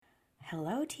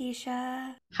Hello,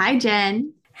 Tisha. Hi,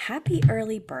 Jen. Happy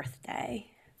early birthday.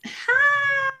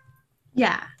 Hi.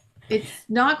 Yeah, it's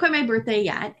not quite my birthday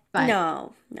yet, but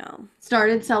No, no.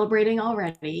 started celebrating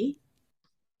already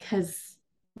because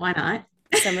why not?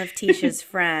 Some of Tisha's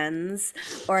friends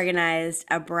organized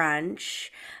a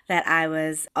brunch that I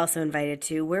was also invited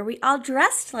to where we all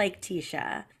dressed like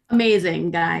Tisha.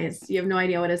 Amazing, guys. You have no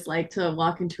idea what it's like to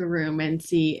walk into a room and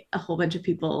see a whole bunch of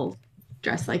people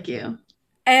dressed like you.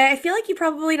 And I feel like you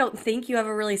probably don't think you have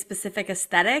a really specific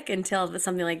aesthetic until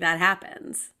something like that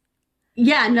happens.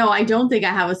 Yeah, no, I don't think I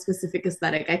have a specific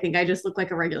aesthetic. I think I just look like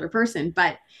a regular person,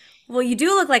 but Well, you do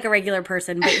look like a regular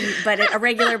person, but a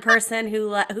regular person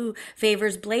who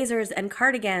favors blazers and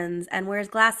cardigans and wears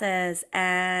glasses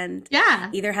and yeah,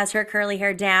 either has her curly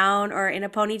hair down or in a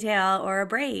ponytail or a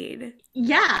braid.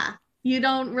 yeah, you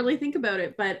don't really think about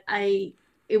it, but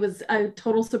it was a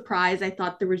total surprise. I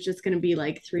thought there was just going to be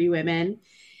like three women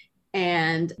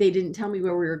and they didn't tell me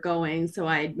where we were going. So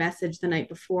I messaged the night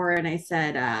before and I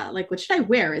said, like, what should I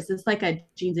wear? Is this like a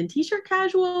jeans and t-shirt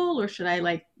casual or should I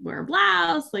like wear a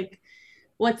blouse? Like,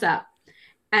 what's up?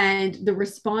 And the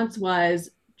response was,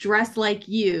 dress like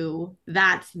you.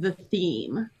 That's the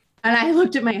theme. And I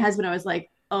looked at my husband. I was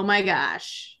like, oh my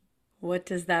gosh. What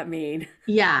does that mean?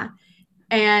 Yeah.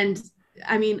 And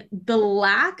I mean, the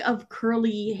lack of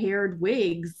curly haired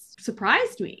wigs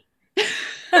surprised me.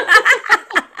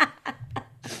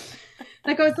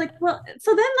 Like I was like, well,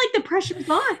 so then like the pressure's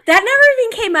on. That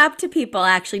never even came up to people,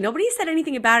 actually. Nobody said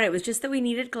anything about it. It was just that we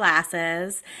needed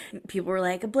glasses. People were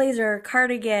like, a blazer,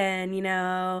 cardigan,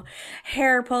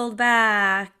 hair pulled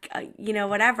back,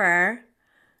 whatever.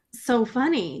 So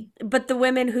funny. But the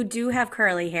women who do have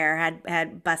curly hair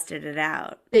had busted it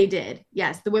out. They did.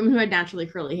 Yes. The women who had naturally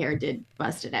curly hair did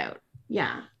bust it out.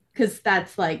 Yeah. Cause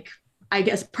that's like, I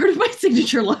guess, part of my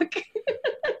signature look.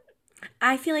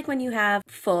 I feel like when you have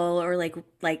full or like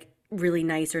really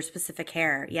nice or specific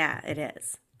hair, yeah, it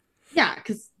is. Yeah.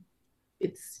 Cause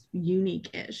it's unique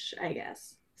ish, I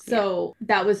guess. Yeah. So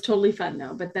that was totally fun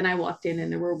though. But then I walked in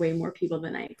and there were way more people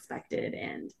than I expected.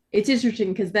 And it's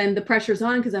interesting because then the pressure's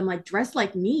on because I'm like, dress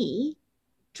like me,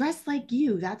 dress like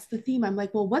you. That's the theme. I'm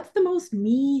like, well, what's the most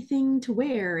me thing to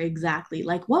wear exactly?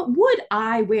 Like, what would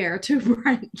I wear to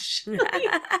brunch?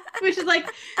 Which is like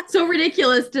so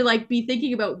ridiculous to like be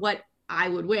thinking about what I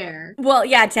would wear. Well,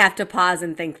 yeah, to have to pause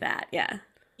and think that. Yeah.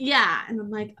 Yeah. And I'm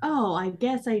like, oh, I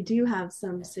guess I do have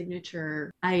some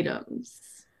signature items.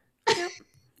 Yep.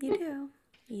 You do.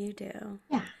 You do.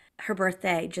 Yeah. Her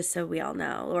birthday, just so we all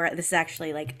know, or this is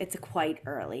actually like it's quite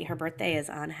early. Her birthday is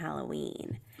on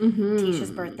Halloween.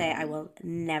 Tisha's birthday, I Mm-hmm. will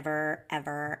never,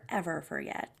 ever, ever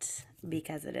forget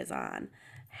because it is on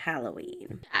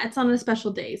Halloween. It's on a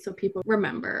special day so people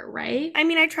remember, right? I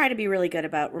mean, I try to be really good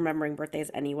about remembering birthdays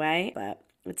anyway, but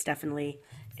it's definitely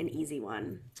an easy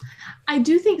one. I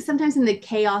do think sometimes in the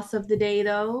chaos of the day,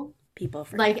 though, People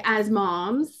like forget. as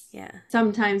moms, Yeah.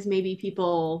 sometimes maybe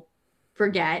people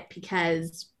forget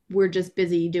because we're just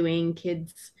busy doing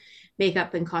kids'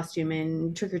 makeup and costume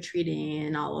and trick or treating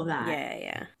and all of that. Yeah,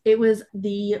 yeah. It was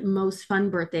the most fun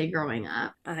birthday growing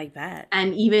up. I bet.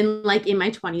 And even like in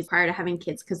my 20s prior to having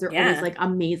kids, because they're always Yeah. like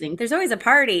amazing. There's always a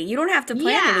party. You don't have to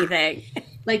plan Yeah. anything.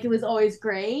 Like it was always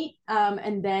great.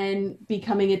 And then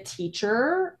becoming a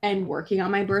teacher and working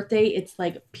on my birthday, it's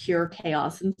like pure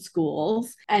chaos in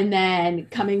schools. And then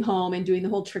coming home and doing the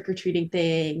whole trick or treating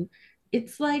thing,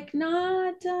 it's like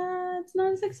it's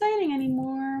not as exciting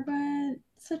anymore, but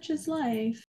such is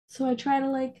life. So I try to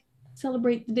like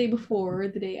celebrate the day before,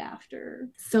 the day after.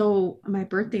 So my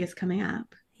birthday is coming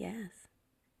up. Yes.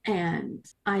 And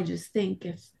I just think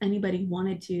if anybody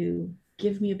wanted to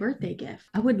give me a birthday gift,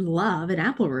 I would love an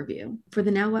Apple review for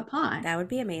the Now What Pod. That would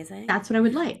be amazing. That's what I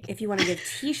would like. If you want to give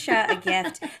Tisha a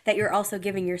gift that you're also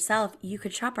giving yourself, you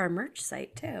could shop our merch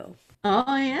site too.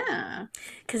 Oh, yeah.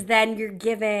 Because then you're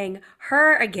giving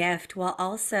her a gift while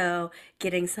also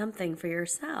getting something for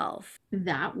yourself.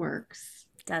 That works.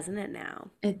 Doesn't it now?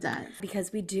 It does.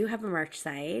 Because we do have a merch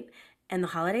site and the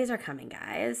holidays are coming,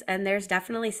 guys. And there's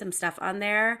definitely some stuff on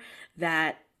there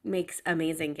that makes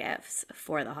amazing gifts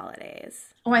for the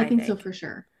holidays. Oh, I think so for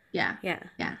sure. Yeah. Yeah.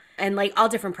 Yeah. And like all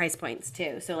different price points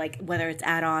too. So like whether it's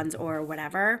add-ons or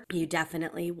whatever, you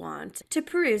definitely want to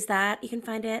peruse that. You can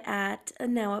find it at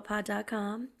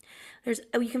nowapod.com.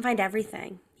 You can find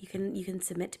everything. You can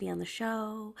submit to be on the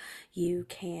show. You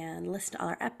can listen to all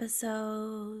our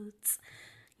episodes.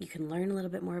 You can learn a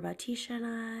little bit more about Tisha and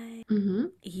I. Mm-hmm.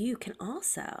 You can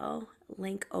also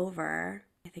link over.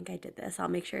 I think I did this. I'll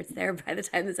make sure it's there by the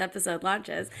time this episode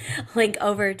launches. Link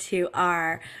over to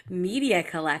our media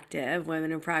collective,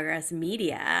 Women in Progress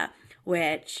Media,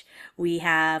 which we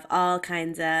have all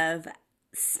kinds of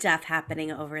stuff happening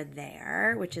over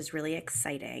there, which is really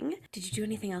exciting. Did you do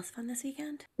anything else fun this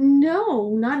weekend?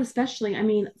 No, not especially. I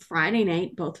mean, Friday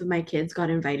night, both of my kids got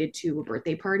invited to a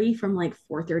birthday party from like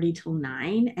 4:30 till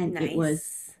 9, and it was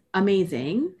Nice.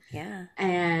 amazing. Yeah.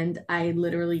 And I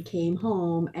literally came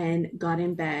home and got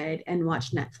in bed and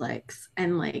watched Netflix.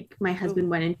 And like my Ooh. husband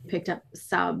went and picked up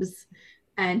subs,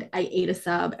 and I ate a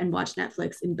sub and watched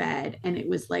Netflix in bed. And it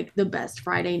was like the best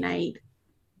Friday night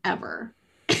ever.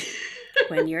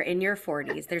 When you're in your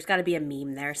 40s, there's got to be a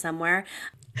meme there somewhere.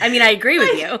 I mean, I agree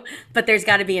with you, but there's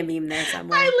got to be a meme there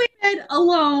somewhere. I laid in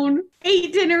alone,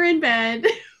 ate dinner in bed,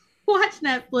 watched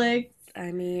Netflix.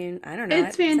 I mean, I don't know.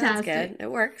 It's It sounds fantastic. good.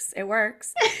 It works. It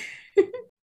works.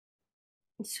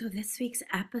 So this week's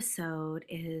episode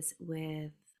is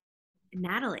with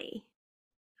Natalie,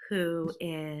 who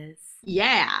is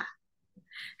Yeah.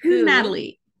 Who's who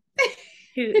Natalie?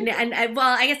 and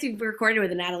well, I guess we've recorded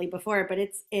with Natalie before, but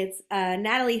it's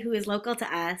Natalie who is local to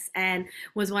us and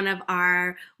was one of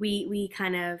our we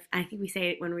kind of, I think we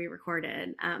say it when we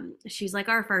recorded. She's like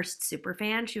our first super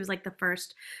fan. She was like the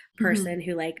first person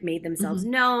who like made themselves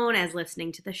known as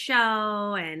listening to the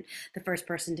show, and the first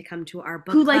person to come to our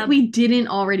book Who club. like we didn't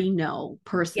already know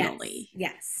personally.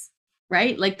 Yes.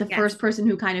 Right? Like the Yes. first person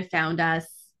who kind of found us.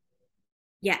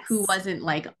 Yes. Who wasn't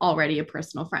like already a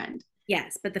personal friend.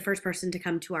 Yes, but the first person to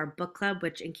come to our book club,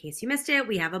 which in case you missed it,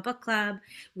 we have a book club.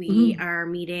 We are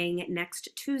meeting next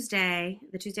Tuesday,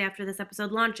 the Tuesday after this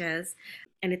episode launches,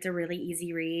 and it's a really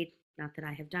easy read. Not that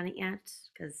I have done it yet,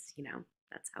 because, you know,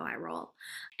 that's how I roll.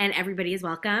 And everybody is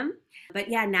welcome. But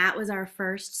yeah, Nat was our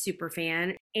first super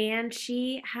fan, and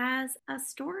she has a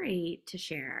story to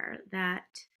share that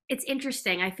it's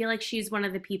interesting. I feel like she's one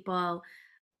of the people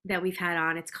that we've had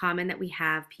on. It's common that we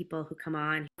have people who come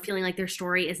on feeling like their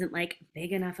story isn't like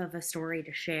big enough of a story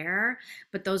to share,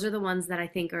 but those are the ones that I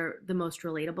think are the most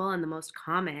relatable and the most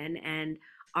common and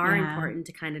are important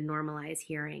to kind of normalize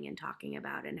hearing and talking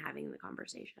about and having the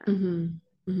conversation.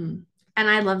 And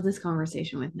I love this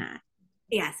conversation with Nat.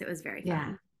 Yes, it was very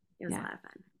fun. It was a lot of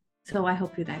fun. So I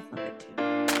hope you guys love it too.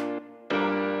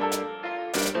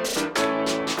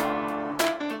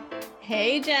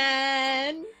 Hey,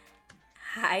 Jen.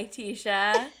 Hi,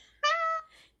 Tisha.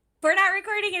 We're not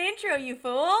recording an intro, you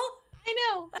fool. I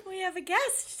know. We have a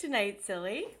guest tonight,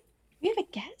 silly. We have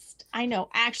a guest? I know.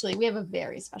 Actually, we have a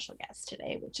very special guest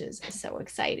today, which is so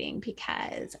exciting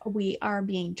because we are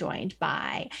being joined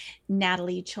by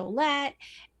Natalie Cholette.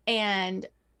 And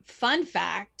fun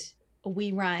fact,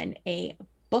 we run a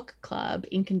book club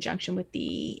in conjunction with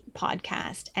the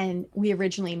podcast, and we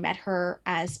originally met her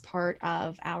as part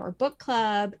of our book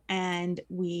club, and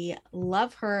we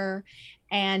love her,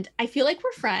 and I feel like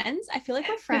we're friends.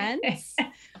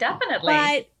 Definitely.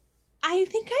 But I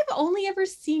think I've only ever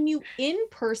seen you in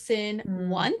person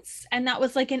once, and that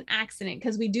was like an accident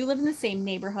because we do live in the same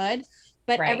neighborhood,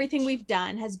 but everything we've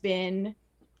done has been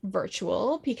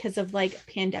virtual because of like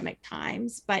pandemic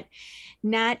times. But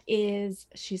Nat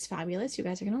she's fabulous. You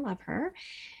guys are gonna love her.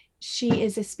 She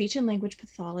is a speech and language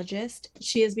pathologist.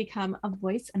 She has become a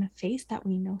voice and a face that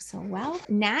we know so well.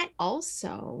 Nat,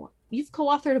 also, you've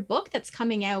co-authored a book that's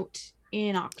coming out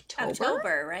in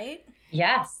October, right?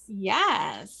 Yes,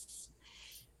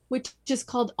 which is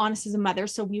called Honest as a Mother.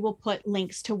 So we will put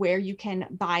links to where you can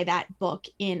buy that book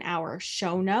in our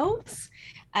show notes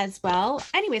as well.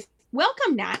 Anyways,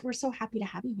 welcome, Nat. We're so happy to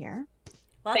have you here.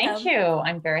 Welcome. Thank you.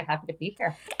 I'm very happy to be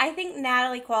here. I think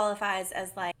Natalie qualifies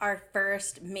as like our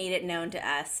first made it known to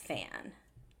us fan.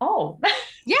 Oh.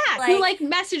 Yeah, who like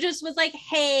messages was like,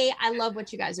 hey, I love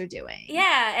what you guys are doing.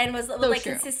 Yeah, and was like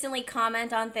consistently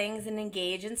comment on things and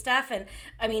engage and stuff. And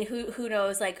I mean, who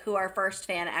knows like who our first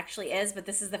fan actually is, but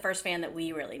this is the first fan that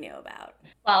we really knew about.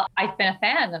 Well, I've been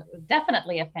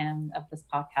definitely a fan of this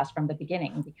podcast from the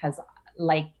beginning because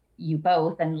like you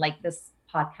both and like this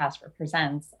podcast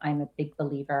represents, I'm a big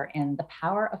believer in the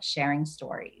power of sharing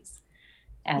stories.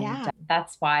 And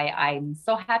that's why I'm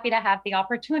so happy to have the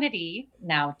opportunity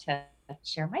now to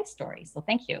share my story. So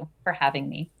thank you for having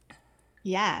me.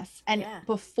 Yes. And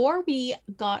before we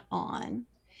got on,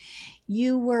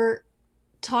 you were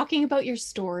talking about your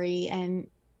story, and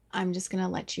I'm just going to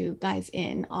let you guys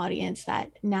in, audience,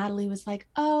 that Natalie was like,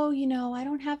 oh, you know, I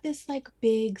don't have this like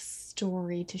big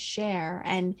story to share.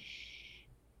 And,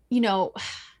 you know,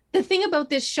 the thing about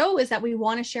this show is that we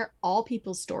want to share all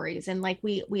people's stories. And like,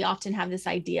 we often have this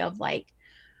idea of like,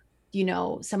 you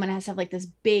know, someone has to have like this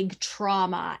big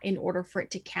trauma in order for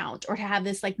it to count, or to have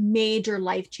this like major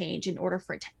life change in order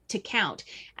for it to count.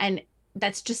 And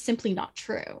that's just simply not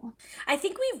true. I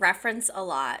think we reference a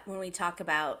lot when we talk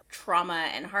about trauma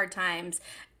and hard times.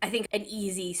 I think an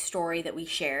easy story that we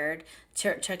shared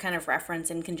to kind of reference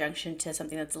in conjunction to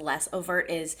something that's less overt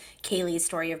is Kaylee's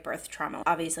story of birth trauma.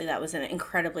 Obviously, that was an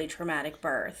incredibly traumatic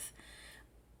birth.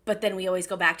 But then we always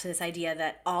go back to this idea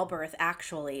that all birth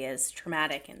actually is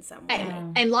traumatic in some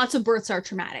way. And lots of births are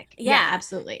traumatic. Yeah,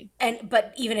 absolutely.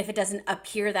 But even if it doesn't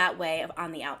appear that way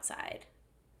on the outside.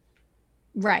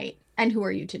 Right. And who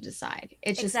are you to decide?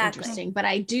 It's just interesting. But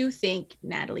I do think,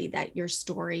 Natalie, that your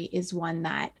story is one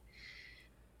that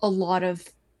a lot of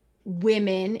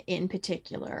women in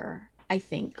particular, I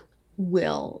think,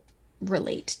 will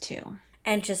relate to.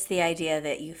 And just the idea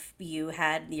that you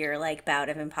had your like bout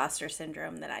of imposter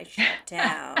syndrome that I shut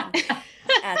down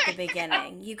at the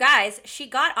beginning. You guys, she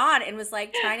got on and was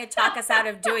like trying to talk us out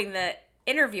of doing the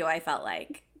interview, I felt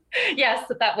like.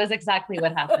 Yes, that was exactly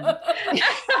what happened.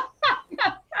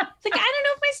 It's like, I don't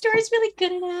know if my story's really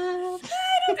good enough.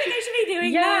 I don't think I should be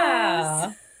doing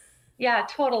this. Yeah,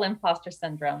 total imposter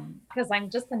syndrome, because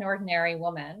I'm just an ordinary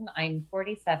woman. I'm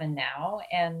 47 now.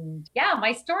 And yeah,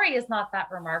 my story is not that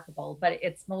remarkable, but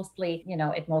it's mostly,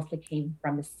 it mostly came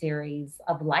from a series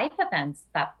of life events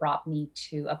that brought me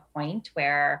to a point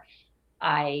where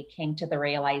I came to the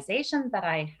realization that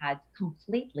I had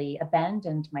completely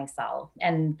abandoned myself,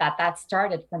 and that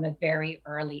started from a very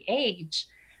early age.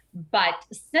 But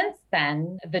since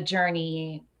then, the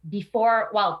journey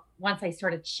once I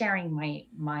started sharing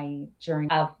my journey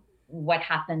of what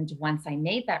happened once I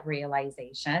made that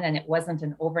realization, and it wasn't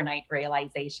an overnight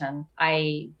realization,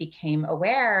 I became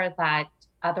aware that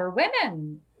other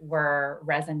women were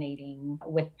resonating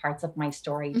with parts of my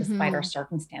story, despite our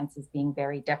circumstances being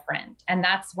very different. And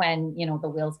that's when, the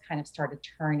wheels kind of started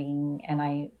turning, and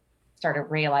I started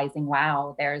realizing,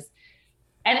 wow,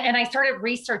 and I started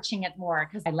researching it more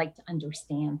because I like to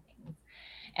understand things.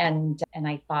 And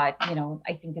I thought,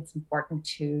 I think it's important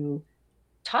to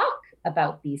talk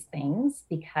about these things,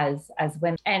 because as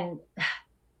women, and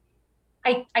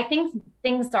I think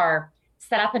things are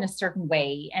set up in a certain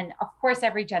way. And of course,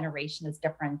 every generation is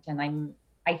different. And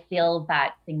I feel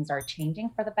that things are changing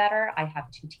for the better. I have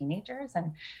 2 teenagers,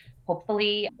 and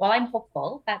hopefully, I'm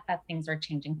hopeful that things are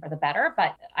changing for the better.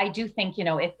 But I do think,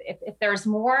 if there's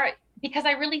more, because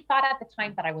I really thought at the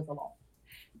time that I was alone.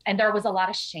 And there was a lot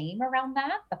of shame around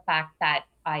that. The fact that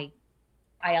I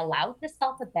allowed this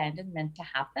self-abandonment to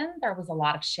happen, there was a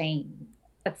lot of shame.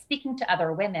 But speaking to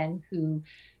other women who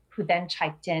then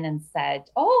chiped in and said,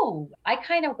 oh, I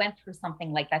kind of went through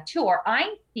something like that too, or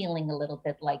I'm feeling a little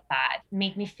bit like that,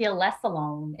 made me feel less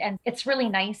alone. And it's really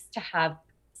nice to have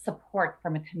support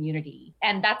from a community.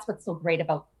 And that's what's so great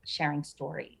about sharing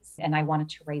stories. And I wanted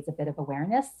to raise a bit of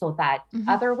awareness so that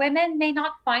other women may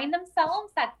not find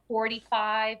themselves at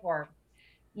 45 or,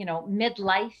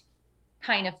 midlife,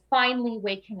 kind of finally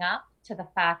waking up to the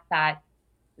fact that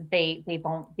they've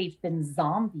been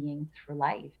zombieing through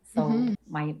life. So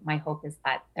my hope is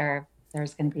that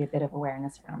there's going to be a bit of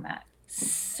awareness around that.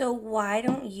 So why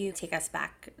don't you take us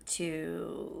back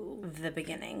to the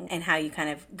beginning and how you kind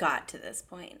of got to this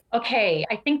point? Okay,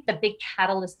 I think the big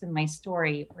catalyst in my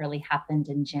story really happened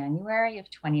in January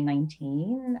of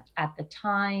 2019. At the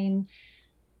time,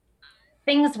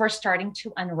 things were starting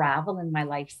to unravel in my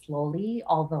life slowly,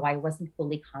 although I wasn't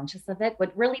fully conscious of it.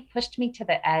 What really pushed me to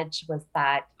the edge was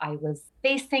that I was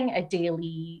facing a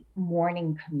daily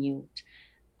morning commute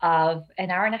of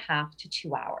an hour and a half to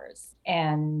 2 hours.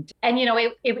 And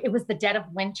it was the dead of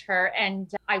winter,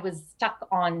 and I was stuck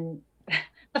on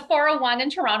the 401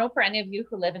 in Toronto, for any of you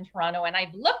who live in Toronto. And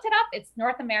I've looked it up. It's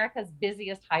North America's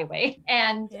busiest highway.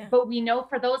 But we know,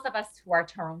 for those of us who are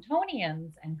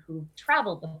Torontonians and who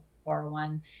traveled the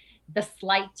 401, the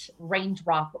slight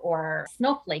raindrop or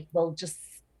snowflake will just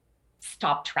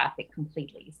stop traffic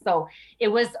completely. So it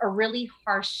was a really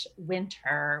harsh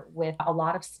winter with a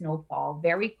lot of snowfall,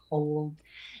 very cold.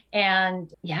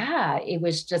 And yeah, it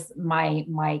was just my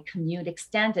commute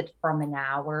extended from an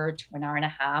hour to an hour and a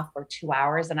half or 2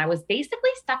 hours. And I was basically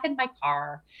stuck in my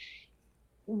car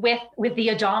with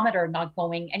the odometer not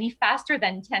going any faster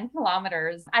than 10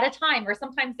 kilometers at a time, or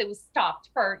sometimes it was stopped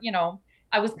for,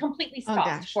 I was completely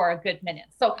stopped for a good minute.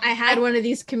 So I had one of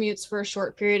these commutes for a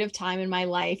short period of time in my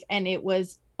life, and it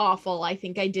was awful. I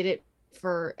think I did it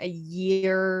for a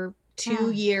year,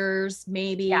 2 years,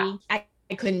 maybe. Yeah. I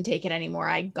couldn't take it anymore.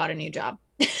 I got a new job.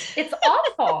 It's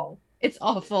awful. It's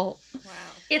awful. Wow.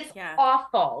 It's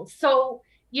awful. So,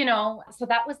 so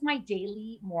that was my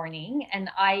daily morning. And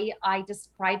I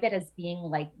describe it as being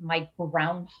like my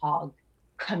groundhog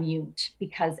commute,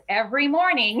 because every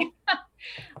morning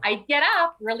I'd get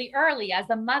up really early as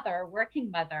a mother,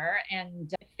 working mother,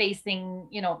 and facing,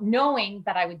 knowing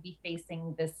that I would be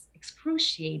facing this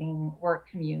excruciating work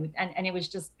commute. And it was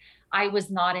just, I was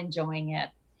not enjoying it.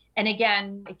 And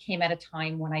again, it came at a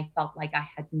time when I felt like I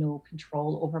had no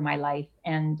control over my life.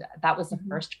 And that was a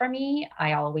first for me.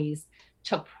 I always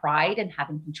took pride in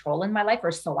having control in my life,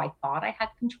 or so I thought I had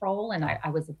control. And I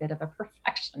was a bit of a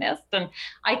perfectionist, and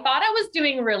I thought I was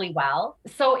doing really well.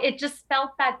 So it just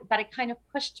felt that it kind of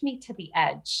pushed me to the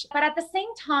edge. But at the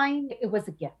same time, it was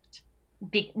a gift.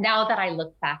 Now that I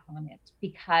look back on it,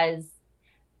 because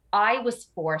I was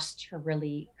forced to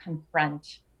really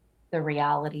confront the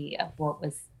reality of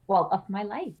of my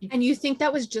life. And you think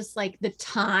that was just like the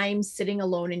time sitting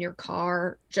alone in your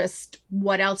car? Just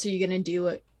what else are you going to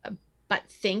do but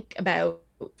think about?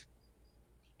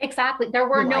 Exactly. There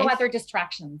were no other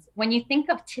distractions. When you think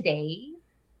of today,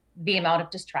 the amount of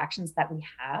distractions that we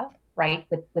have, right,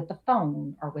 with the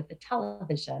phone or with the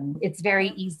television, it's very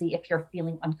easy if you're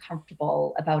feeling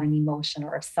uncomfortable about an emotion,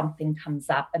 or if something comes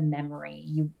up, a memory,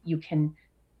 you can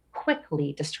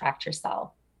quickly distract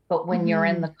yourself. But when you're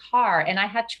in the car, and I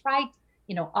had tried,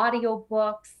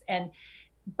 audiobooks,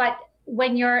 but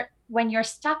when you're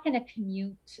stuck in a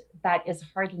commute that is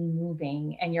hardly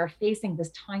moving, and you're facing this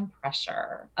time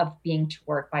pressure of being to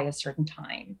work by a certain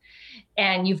time,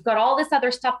 and you've got all this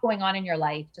other stuff going on in your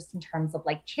life, just in terms of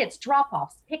like kids,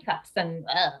 drop-offs, pickups, and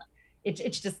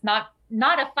it's just not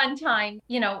a fun time.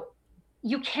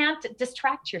 You can't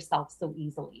distract yourself so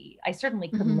easily. I certainly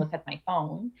couldn't look at my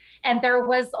phone. And there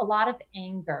was a lot of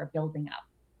anger building up.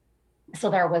 So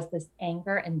there was this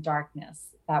anger and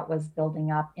darkness that was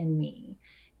building up in me,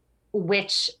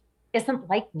 which isn't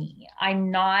like me.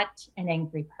 I'm not an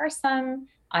angry person.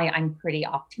 I'm pretty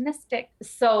optimistic.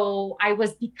 So I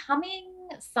was becoming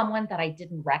someone that I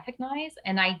didn't recognize.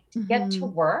 And I get to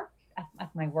work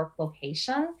at my work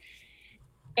location,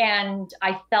 and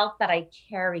I felt that I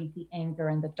carried the anger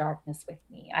and the darkness with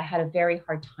me. I had a very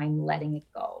hard time letting it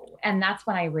go. And that's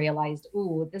when I realized,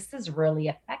 ooh, this is really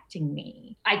affecting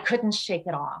me. I couldn't shake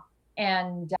it off.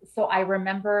 And so I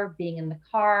remember being in the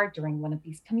car during one of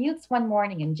these commutes one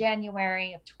morning in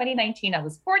January of 2019. I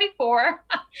was 44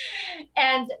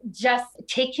 and just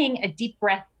taking a deep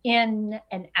breath in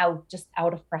and out, just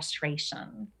out of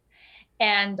frustration.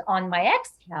 And on my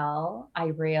exhale, I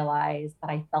realized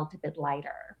that I felt a bit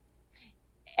lighter.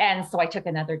 And so I took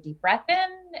another deep breath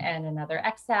in and another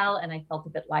exhale, and I felt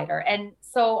a bit lighter. And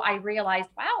so I realized,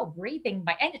 wow, breathing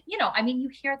you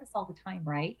hear this all the time,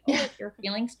 right? Oh, if you're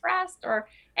feeling stressed or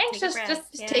anxious,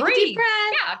 just take breathe. a deep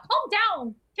breath. Yeah, calm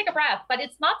down, take a breath. But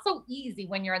it's not so easy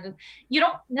when you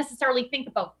don't necessarily think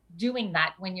about doing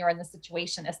that when you're in the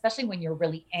situation, especially when you're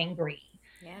really angry.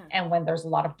 Yeah. And when there's a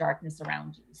lot of darkness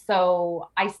around you. So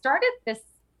I started this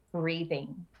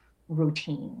breathing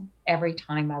routine every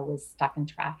time I was stuck in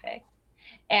traffic.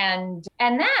 And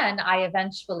then I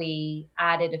eventually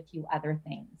added a few other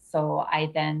things. So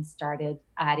I then started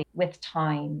adding, with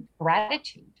time,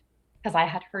 gratitude, because I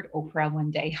had heard Oprah one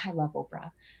day. I love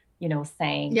Oprah,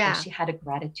 saying she had a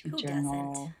gratitude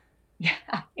journal. Yeah.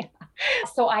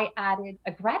 So I added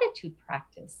a gratitude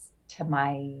practice to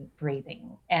my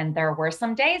breathing. And there were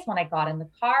some days when I got in the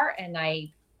car and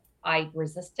I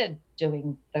resisted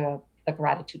doing the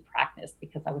gratitude practice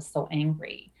because I was so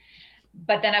angry.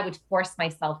 But then I would force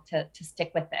myself to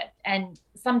stick with it. And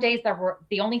some days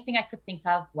the only thing I could think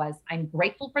of was, I'm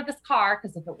grateful for this car,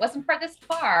 because if it wasn't for this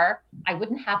car, I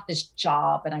wouldn't have this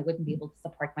job and I wouldn't be able to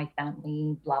support my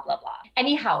family, blah, blah, blah.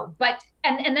 Anyhow,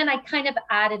 and then I kind of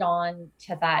added on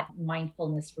to that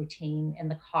mindfulness routine in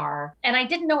the car. And I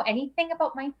didn't know anything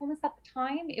about mindfulness at the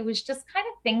time. It was just kind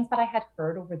of things that I had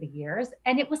heard over the years,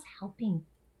 and it was helping.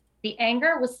 The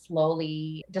anger was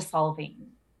slowly dissolving.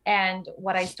 And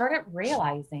what I started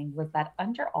realizing was that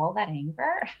under all that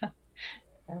anger,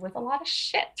 there was a lot of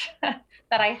shit that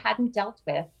I hadn't dealt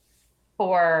with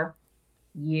for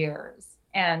years.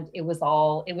 And it was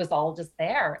all just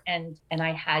there. And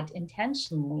I had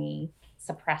intentionally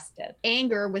suppressed it.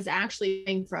 Anger was actually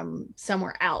coming from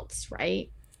somewhere else, right?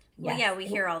 Well, yeah, we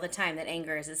hear all the time that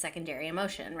anger is a secondary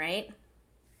emotion, right?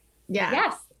 Yeah.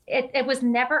 Yes. It was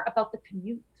never about the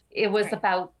commute. It was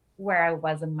about where I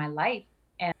was in my life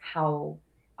and how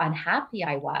unhappy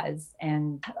I was.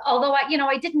 And although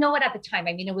I didn't know it at the time,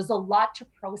 it was a lot to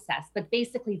process, but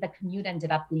basically the commute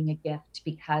ended up being a gift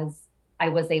because I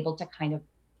was able to kind of,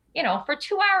 for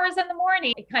 2 hours in the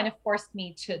morning, it kind of forced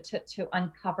me to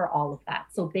uncover all of that.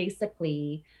 So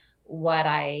basically what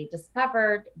I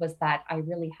discovered was that I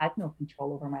really had no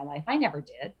control over my life. I never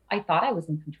did. I thought I was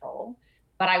in control,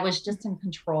 but I was just in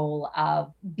control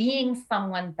of being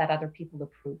someone that other people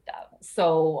approved of.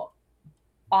 So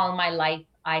all my life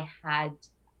I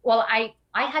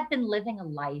I had been living a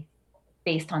life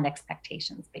based on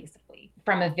expectations, basically,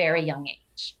 from a very young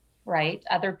age, right?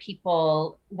 Other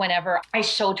people, whenever I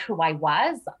showed who I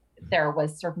was, there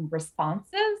was certain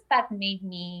responses that made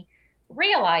me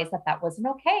realize that that wasn't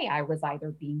okay. I was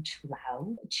either being too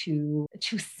loud, too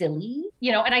silly,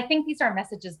 and I think these are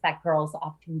messages that girls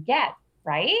often get,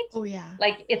 right? Oh yeah.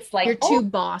 Like it's like you're too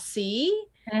bossy.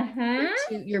 Mhm.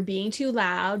 You're being too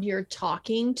loud. You're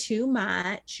talking too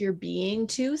much. You're being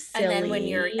too silly. And then when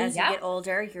as you Yep. get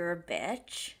older, you're a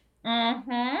bitch.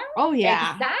 Mhm. Oh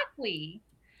yeah. Exactly.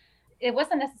 It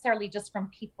wasn't necessarily just from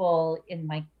people in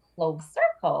my close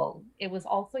circle. It was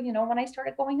also, when I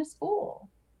started going to school,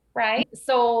 right?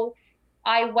 So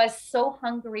I was so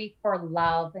hungry for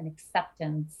love and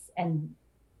acceptance and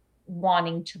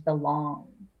wanting to belong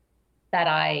that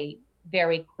I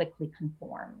very quickly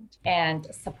conformed and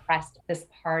suppressed this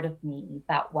part of me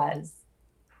that was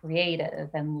creative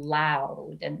and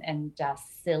loud and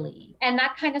just silly. And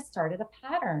that kind of started a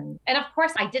pattern. And of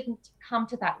course, I didn't come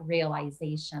to that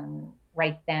realization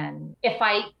right then. If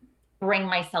I bring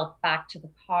myself back to the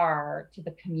car, to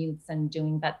the commutes and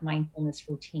doing that mindfulness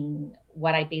routine,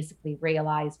 what I basically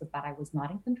realized was that I was not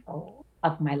in control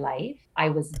of my life. I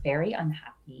was very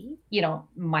unhappy.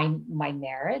 My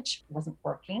marriage wasn't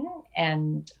working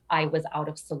and I was out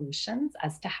of solutions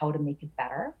as to how to make it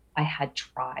better.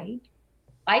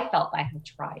 I felt I had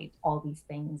tried all these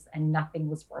things and nothing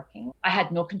was working. I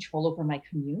had no control over my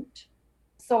commute.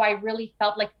 So I really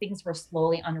felt like things were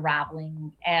slowly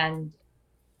unraveling and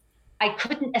I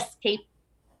couldn't escape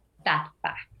that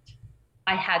fact.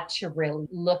 I had to really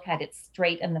look at it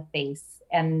straight in the face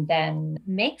and then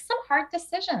make some hard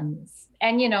decisions.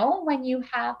 And, when you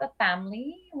have a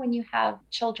family, when you have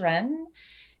children,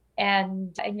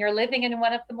 and you're living in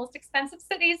one of the most expensive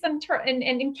cities in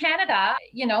Canada,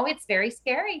 it's very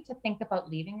scary to think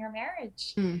about leaving your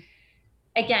marriage.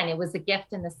 Again, it was a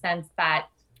gift in the sense that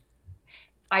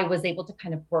I was able to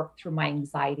kind of work through my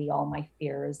anxiety, all my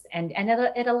fears, and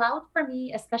it allowed for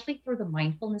me, especially through the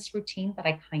mindfulness routine that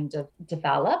I kind of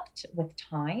developed with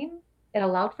time, it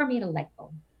allowed for me to let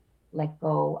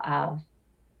go of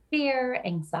fear,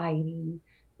 anxiety,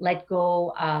 let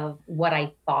go of what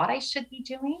I thought I should be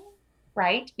doing,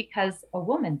 right? Because a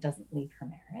woman doesn't leave her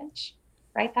marriage,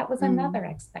 right? That was another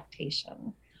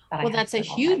expectation. Well, that's a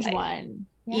huge one.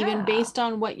 Yeah. Even based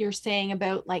on what you're saying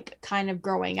about like kind of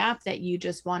growing up, that you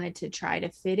just wanted to try to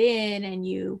fit in and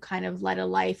you kind of led a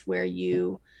life where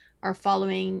you are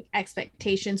following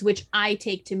expectations, which I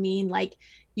take to mean like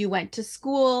you went to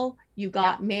school, you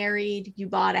got married, you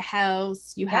bought a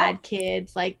house, you had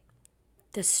kids, like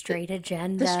the straight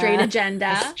agenda. The straight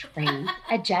agenda. The straight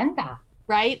agenda.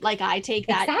 Right? Like I take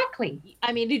that. Exactly.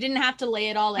 I mean, you didn't have to lay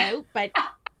it all out, but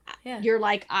you're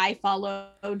like, I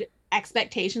followed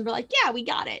expectations, but like, yeah, we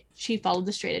got it. She followed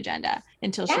the straight agenda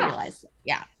until she realized,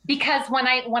 Because when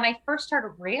I first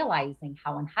started realizing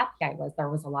how unhappy I was, there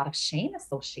was a lot of shame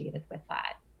associated with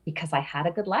that because I had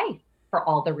a good life for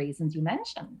all the reasons you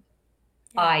mentioned.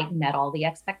 Yeah. I met all the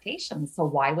expectations. So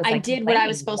why was I did what I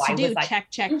was supposed to do. Check.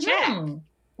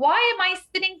 Why am I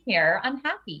sitting here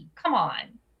unhappy? Come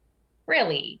on.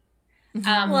 Really?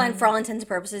 Well, and for all intents and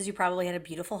purposes, you probably had a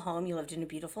beautiful home. You lived in a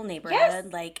beautiful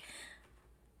neighborhood.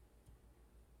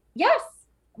 Yes,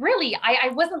 really. I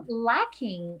wasn't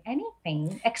lacking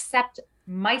anything except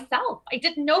myself. I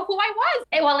didn't know who I was.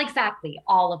 Well, exactly.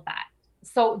 All of that.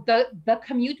 So the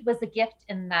commute was a gift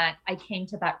in that I came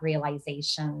to that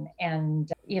realization.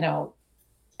 And,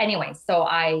 anyway, so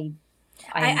I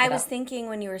was thinking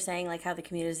when you were saying like how the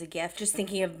commute is a gift, just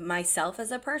thinking of myself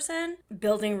as a person,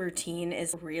 building routine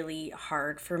is really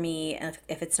hard for me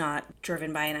if it's not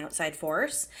driven by an outside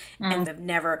force. And I've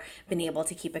never been able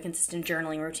to keep a consistent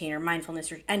journaling routine or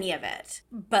mindfulness or any of it.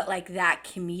 But like that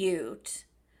commute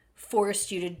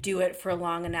forced you to do it for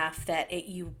long enough that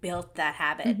you built that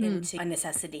habit into a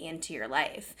necessity into your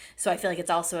life. So I feel like it's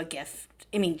also a gift.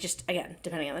 I mean, just again,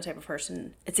 depending on the type of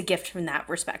person, it's a gift from that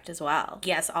respect as well.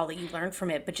 Yes, all that you learn from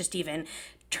it, but just even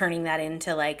turning that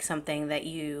into like something that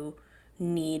you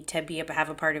need to be able to have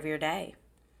a part of your day.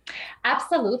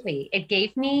 Absolutely. It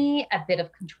gave me a bit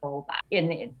of control back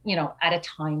at a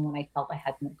time when I felt I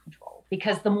had no control,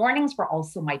 because the mornings were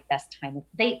also my best time of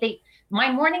my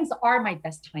mornings are my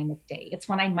best time of day. It's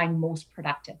when I'm my most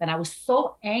productive. And I was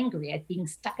so angry at being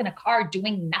stuck in a car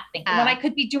doing nothing when I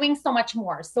could be doing so much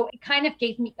more. So it kind of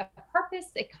gave me a purpose.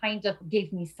 It kind of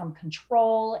gave me some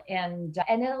control and it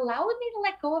allowed me to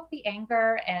let go of the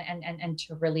anger and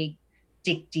to really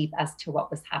dig deep as to what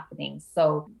was happening.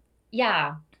 So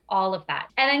yeah, all of that.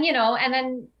 And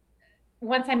then,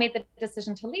 once I made the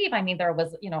decision to leave, I mean, there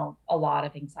was, a lot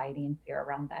of anxiety and fear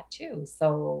around that too.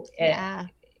 So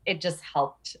it just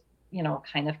helped,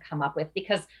 kind of come up with,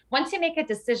 because once you make a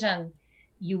decision,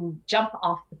 you jump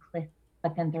off the cliff,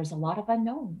 but then there's a lot of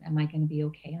unknown. Am I going to be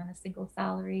okay on a single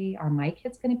salary? Are my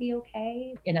kids going to be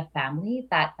okay in a family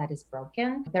that is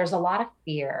broken? There's a lot of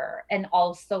fear, and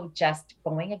also just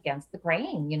going against the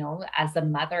grain, as a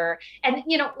mother, and,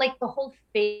 like the whole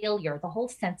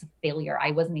sense of failure.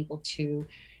 I wasn't able to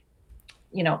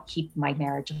keep my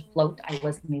marriage afloat. I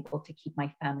wasn't able to keep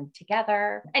my family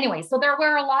together. Anyway, so there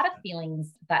were a lot of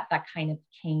feelings that kind of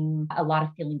came, a lot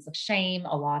of feelings of shame,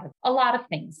 a lot of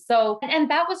things. So, and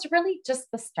that was really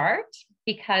just the start,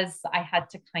 because I had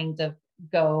to kind of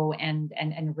go and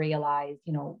realize,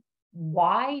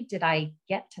 why did I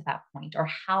get to that point, or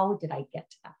how did I get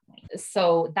to that point?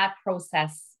 So that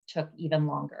process took even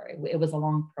longer. It was a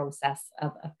long process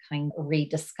of kind of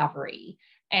rediscovery.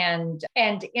 And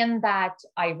in that,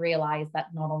 I realized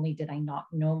that not only did I not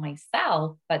know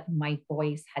myself, but my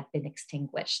voice had been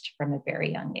extinguished from a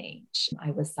very young age.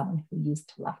 I was someone who used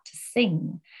to love to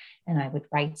sing, and I would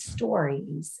write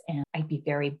stories, and I'd be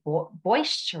very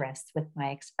boisterous with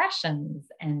my expressions.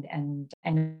 And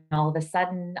all of a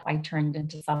sudden, I turned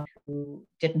into someone who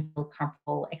didn't feel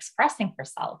comfortable expressing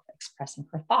herself, expressing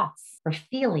her thoughts, her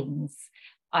feelings.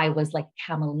 I was like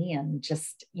chameleon,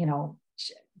 just,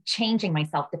 changing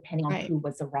myself depending on who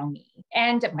was around me.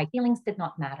 And my feelings did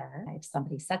not matter. If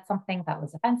somebody said something that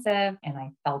was offensive and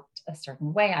I felt a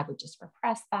certain way, I would just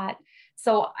repress that.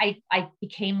 So I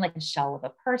became like a shell of a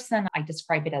person. I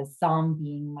describe it as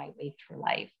zombieing my way through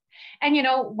life. And,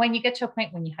 when you get to a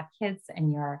point when you have kids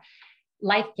and your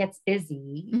life gets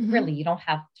busy, really, you don't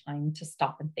have time to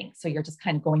stop and think. So you're just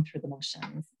kind of going through the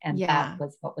motions. And that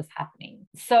was what was happening.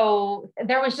 So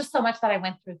there was just so much that I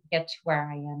went through to get to where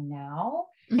I am now.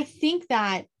 I think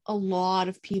that a lot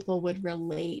of people would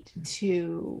relate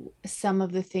to some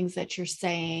of the things that you're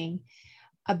saying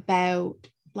about,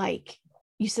 like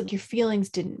you said, your feelings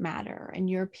didn't matter and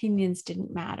your opinions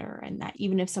didn't matter. And that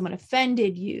even if someone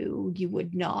offended you, you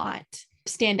would not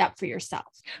stand up for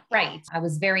yourself. Right. I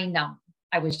was very numb.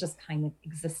 I was just kind of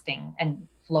existing and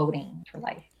floating through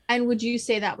life. And would you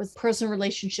say that was personal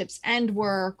relationships and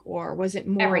work, or was it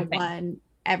more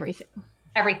everything?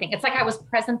 Everything. It's like I was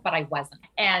present, but I wasn't.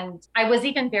 And I was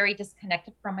even very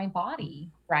disconnected from my body,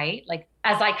 right? Like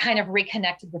as I kind of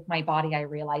reconnected with my body, I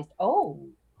realized,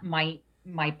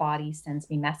 my body sends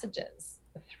me messages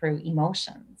through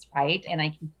emotions, right? And I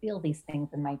can feel these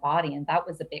things in my body. And that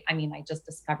was I just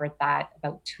discovered that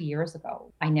about 2 years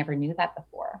ago. I never knew that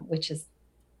before, which is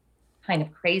kind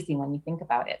of crazy when you think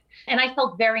about it. And I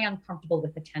felt very uncomfortable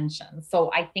with attention.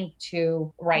 So I think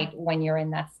too, right, when you're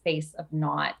in that space of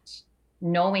not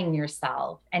knowing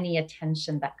yourself, any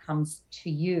attention that comes to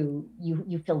you,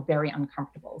 you feel very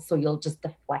uncomfortable. So you'll just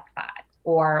deflect that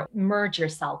or merge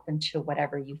yourself into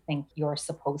whatever you think you're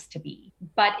supposed to be.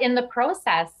 But in the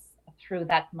process, through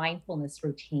that mindfulness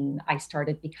routine, I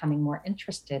started becoming more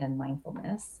interested in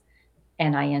mindfulness.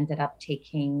 And I ended up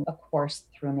taking a course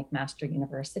through McMaster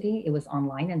University. It was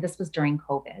online, and this was during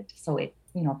COVID. So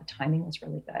the timing was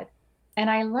really good. And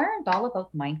I learned all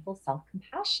about mindful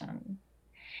self-compassion.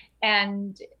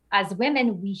 And as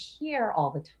women, we hear all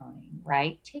the time,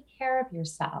 right? Take care of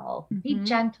yourself, be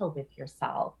gentle with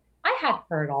yourself. I had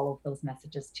heard all of those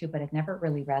messages too, but it never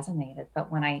really resonated.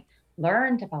 But when I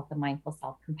learned about the mindful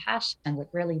self-compassion,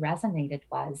 what really resonated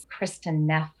was Kristin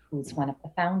Neff, who's one of the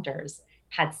founders,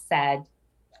 had said,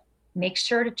 make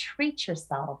sure to treat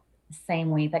yourself the same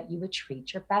way that you would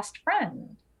treat your best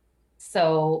friend.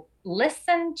 So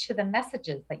listen to the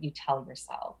messages that you tell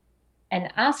yourself and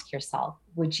ask yourself,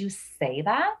 would you say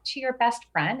that to your best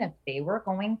friend if they were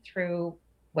going through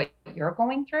what you're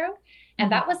going through?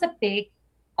 And that was a big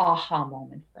aha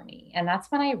moment for me. And that's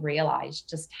when I realized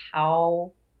just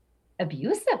how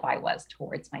abusive I was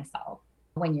towards myself.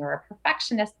 When you're a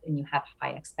perfectionist and you have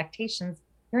high expectations,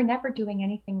 you're never doing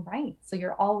anything right. So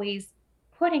you're always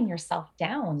putting yourself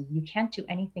down. You can't do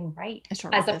anything right as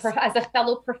a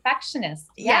fellow perfectionist.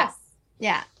 Yes.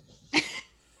 Yeah.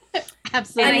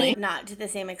 Absolutely. I mean, not to the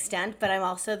same extent, but I'm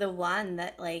also the one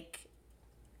that, like,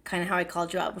 kind of how I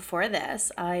called you out before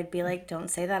this, I'd be like, don't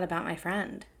say that about my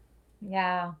friend.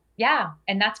 Yeah. Yeah.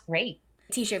 And that's great.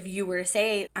 Tisha, if you were to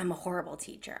say I'm a horrible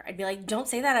teacher, I'd be like, don't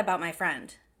say that about my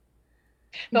friend.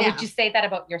 But would you say that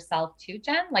about yourself too,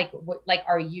 Jen? Like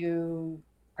are you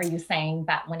saying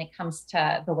that when it comes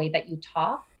to the way that you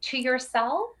talk to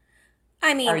yourself?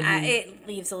 I mean, it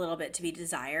leaves a little bit to be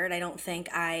desired. I don't think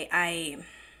I'm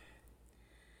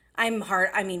hard.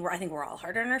 I mean, I think we're all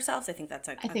hard on ourselves. I think that's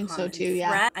a I think common so too. Yeah.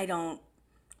 threat. I don't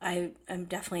I am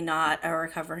definitely not a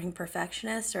recovering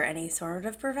perfectionist or any sort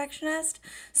of perfectionist,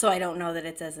 so I don't know that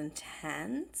it's as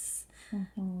intense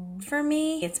for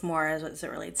me. It's more as it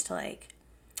relates to like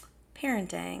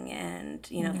parenting and,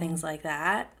 you know, things like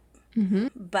that.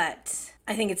 But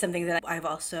I think it's something that I've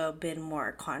also been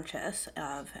more conscious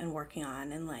of and working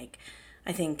on. And like,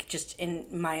 I think just in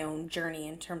my own journey,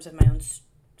 in terms of my own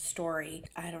story,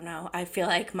 I don't know. I feel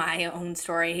like my own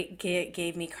story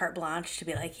gave me carte blanche to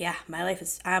be like, yeah, my life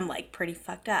is, I'm like pretty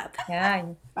fucked up. Yeah.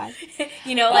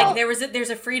 You know, like there's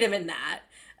a freedom in that.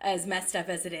 As messed up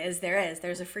as it is,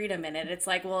 there's a freedom in it. It's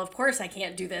like, well, of course I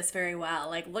can't do this very well.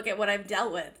 Like, look at what I've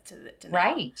dealt with to now.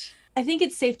 Right. I think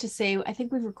it's safe to say, I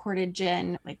think we've recorded,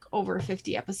 Jen, like over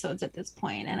 50 episodes at this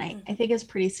point, and I think it's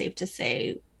pretty safe to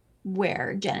say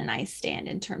where Jen and I stand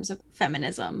in terms of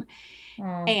feminism.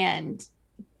 And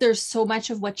there's so much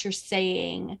of what you're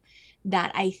saying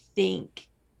that I think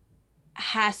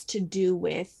has to do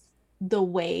with the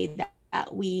way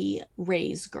that we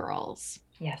raise girls.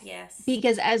 Yes.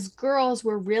 Because as girls,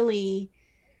 we're really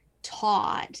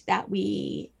taught that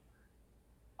we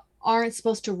aren't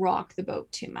supposed to rock the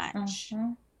boat too much.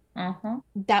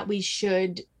 That we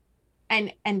should,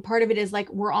 and part of it is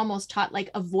like we're almost taught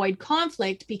like avoid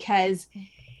conflict, because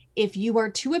if you are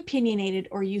too opinionated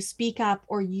or you speak up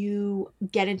or you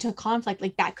get into conflict,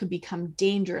 like that could become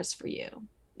dangerous for you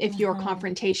if you're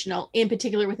confrontational, in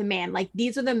particular with a man. Like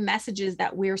these are the messages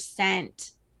that we're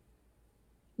sent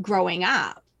growing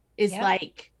up, is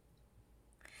like,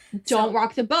 don't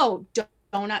rock the boat,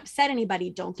 don't upset anybody,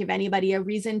 don't give anybody a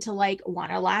reason to like want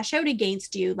to lash out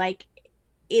against you. Like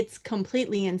it's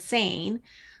completely insane.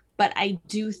 But I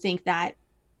do think that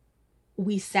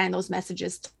we send those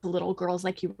messages to little girls,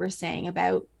 like you were saying,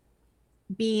 about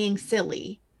being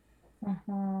silly,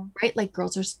 right? Like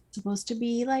girls are supposed to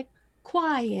be like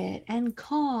quiet and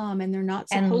calm, and they're not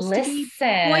supposed to be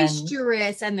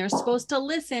boisterous, and they're supposed to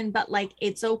listen, but like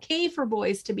it's okay for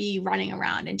boys to be running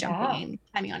around and jumping and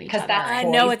climbing on each other.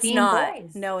 No, it's not.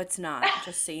 Boys. No, it's not.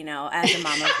 Just so you know, as a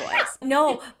mom of boys.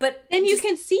 No, but then you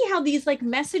can see how these like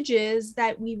messages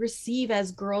that we receive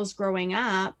as girls growing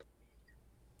up,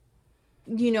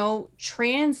 you know,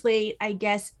 translate, I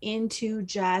guess, into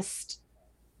just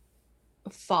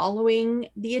following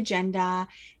the agenda,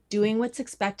 doing what's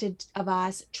expected of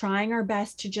us, trying our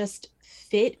best to just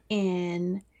fit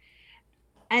in.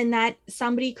 And that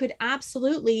somebody could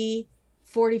absolutely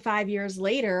 45 years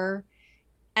later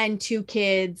and 2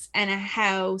 kids and a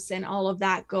house and all of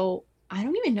that go, I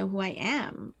don't even know who I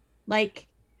am. Like,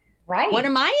 what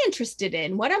am I interested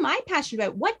in? What am I passionate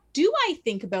about? What do I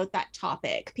think about that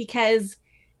topic? Because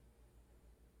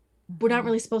we're not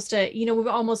really supposed to, you know, we've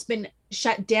almost been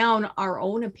shut down our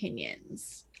own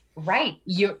opinions. Right.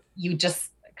 You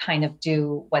just kind of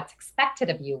do what's expected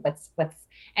of you, what's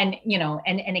and you know,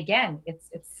 and again, it's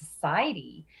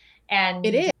society. And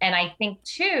it is. And I think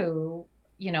too,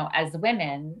 you know, as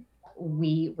women,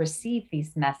 we receive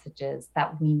these messages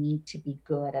that we need to be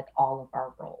good at all of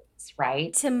our roles,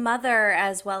 right? To mother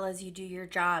as well as you do your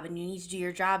job, and you need to do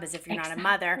your job as if you're not a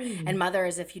mother, and mother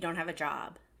as if you don't have a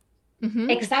job.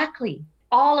 Exactly.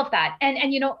 All of that.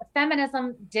 And you know,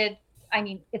 feminism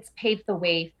it's paved the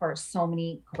way for so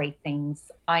many great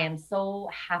things. I am so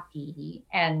happy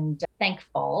and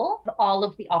thankful for all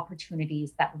of the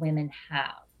opportunities that women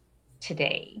have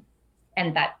today,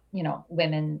 and that, you know,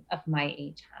 women of my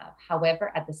age have.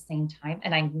 However, at the same time,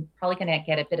 and I'm probably going to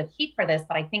get a bit of heat for this,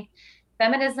 but I think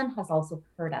feminism has also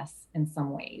hurt us in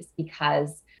some ways,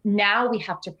 because now we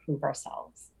have to prove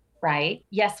ourselves. Right?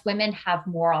 Yes, women have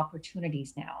more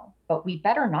opportunities now, but we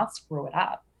better not screw it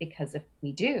up, because if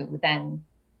we do, then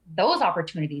those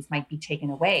opportunities might be taken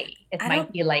away. It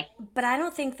might be like... But I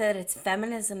don't think that it's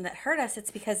feminism that hurt us. It's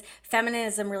because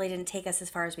feminism really didn't take us as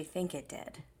far as we think it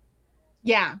did.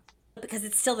 Yeah. Because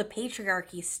it's still the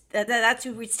patriarchy. That's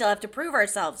who we still have to prove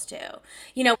ourselves to.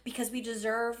 You know, because we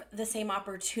deserve the same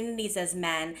opportunities as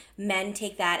men. Men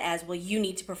take that as, well, you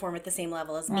need to perform at the same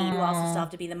level as me. You also still have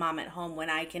to be the mom at home when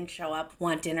I can show up,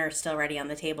 want dinner still ready on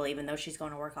the table, even though she's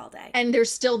going to work all day. And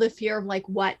there's still the fear of like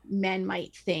what men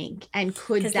might think, and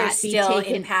could that be still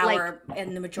taken in power, like,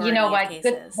 in the majority you know of what?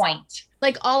 cases. Good point.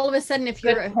 Like all of a sudden, if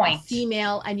you're a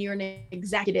female and you're an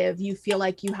executive, you feel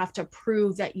like you have to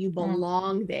prove that you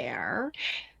belong there,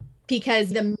 because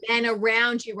the men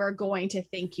around you are going to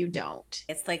think you don't.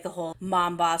 It's like the whole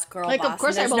mom boss, girl like, boss. Of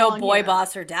course, there's no boy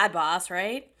boss or dad boss,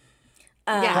 right?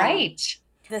 Yeah. Right.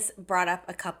 This brought up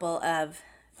a couple of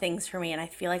things for me, and I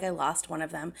feel like I lost one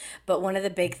of them. But one of the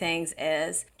big things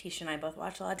is, Tisha and I both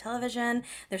watch a lot of television.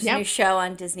 There's a new show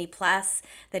on Disney Plus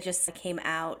that just came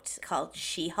out called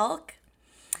She-Hulk.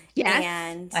 Yes.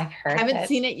 And I've heard Haven't it.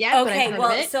 seen it yet, but I've okay, heard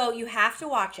well, of it. so you have to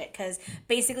watch it because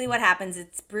basically what happens,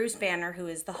 it's Bruce Banner, who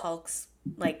is the Hulk's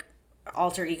like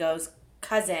alter ego's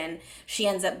cousin. She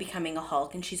ends up becoming a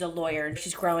Hulk, and she's a lawyer and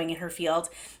she's growing in her field.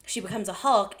 She becomes a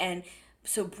Hulk, and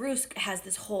so Bruce has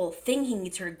this whole thing he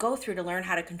needs her to go through to learn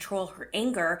how to control her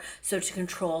anger, so to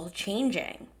control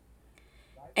changing.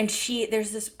 And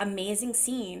there's this amazing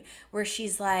scene where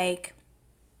she's like,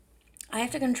 I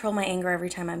have to control my anger every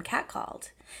time I'm catcalled.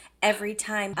 Every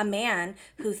time a man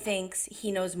who thinks he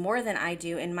knows more than I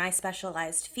do in my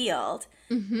specialized field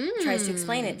tries to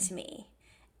explain it to me.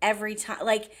 Every time,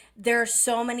 like, there are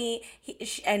so many,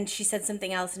 and she said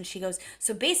something else, and she goes,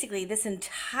 so basically this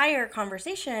entire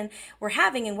conversation we're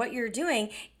having and what you're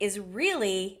doing is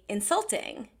really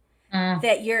insulting.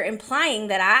 That you're implying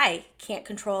that I can't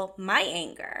control my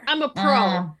anger. I'm a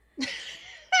pro.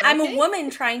 I'm a woman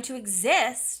trying to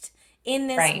exist in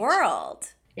this Right.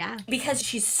 world. Yeah. Because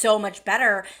she's so much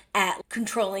better at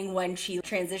controlling when she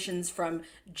transitions from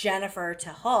Jennifer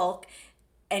to Hulk,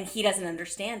 and he doesn't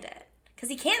understand it. Because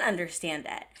he can't understand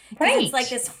it. 'Cause Right. It's like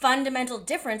this fundamental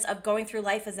difference of going through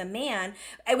life as a man.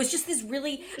 It was just this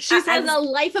really... She's had a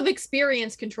life of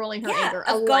experience controlling her anger.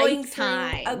 A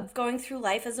lifetime. Of going through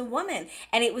life as a woman.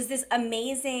 And it was this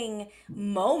amazing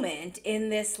moment in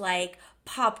this like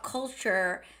pop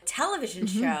culture television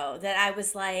show that I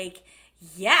was like,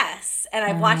 yes. And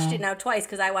I've watched it now twice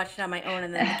because I watched it on my own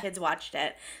and then the kids watched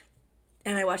it.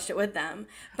 And I watched it with them.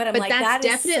 But I'm like, that's that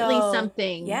is definitely so,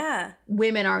 something yeah.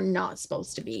 women are not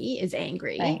supposed to be, is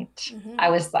angry. Right.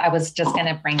 I was just going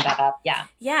to bring that up. Yeah.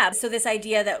 Yeah. So this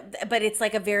idea that, but it's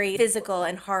like a very physical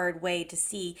and hard way to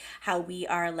see how we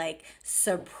are like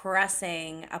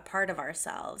suppressing a part of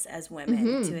ourselves as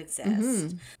women to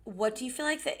exist. What do you feel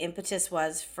like the impetus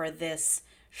was for this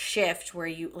shift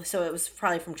where so it was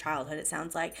probably from childhood, it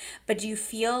sounds like, but do you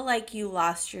feel like you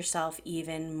lost yourself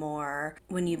even more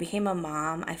when you became a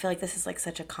mom? I feel like this is like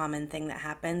such a common thing that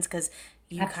happens because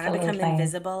you kind of become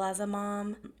invisible as a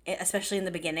mom, especially in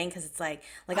the beginning, because it's like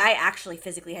I actually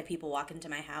physically had people walk into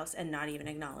my house and not even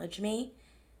acknowledge me.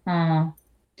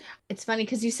 It's funny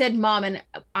because you said mom and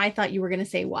I thought you were going to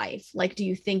say wife. Like, do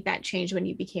you think that changed when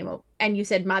you became and you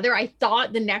said mother? I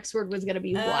thought the next word was going to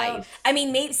be wife. I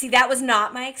mean, maybe, see, that was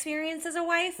not my experience as a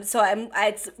wife. So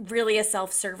it's really a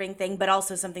self-serving thing, but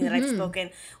also something that I've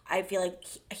spoken, I feel like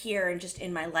here and just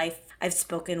in my life, I've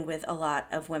spoken with a lot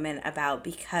of women about,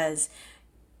 because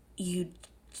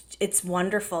it's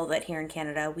wonderful that here in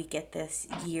Canada we get this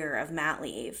year of mat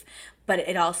leave, but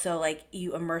it also, like,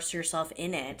 you immerse yourself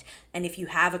in it, and if you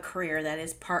have a career that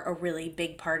is a really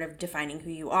big part of defining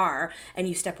who you are, and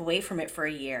you step away from it for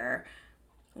a year,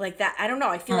 like that, I don't know,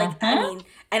 I feel like, I mean,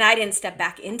 and I didn't step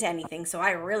back into anything, so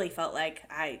I really felt like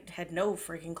I had no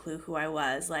freaking clue who I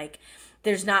was. Like,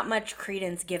 there's not much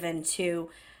credence given to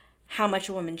how much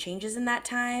a woman changes in that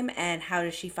time, and how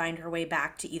does she find her way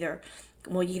back to either,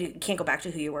 well, you can't go back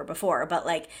to who you were before, but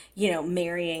like, you know,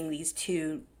 marrying these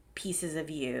two pieces of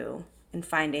you and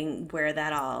finding where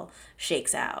that all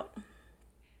shakes out.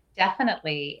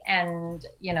 Definitely. And,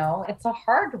 you know, it's a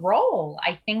hard role.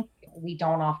 I think we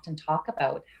don't often talk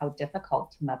about how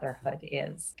difficult motherhood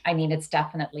is. I mean, it's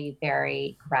definitely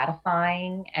very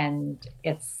gratifying, and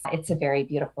it's a very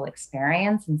beautiful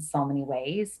experience in so many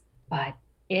ways, but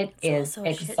it's is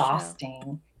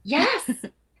exhausting. Yes.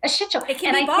 A shit show. It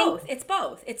can be both. It's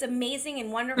both. It's amazing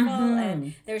and wonderful,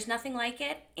 and there's nothing like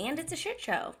it, and it's a shit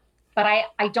show. But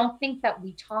I don't think that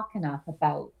we talk enough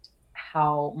about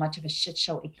how much of a shit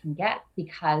show it can get,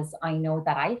 because I know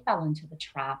that I fell into the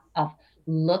trap of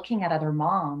looking at other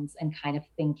moms and kind of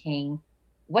thinking,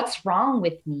 what's wrong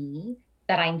with me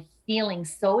that I'm feeling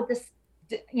so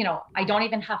you know, I don't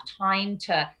even have time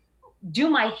to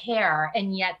do my hair,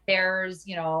 and yet there's,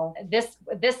 you know,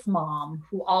 this mom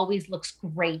who always looks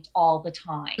great all the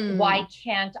time. Why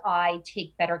can't I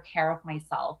take better care of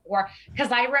myself? Or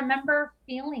because I remember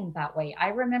feeling that way. I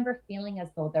remember feeling as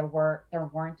though there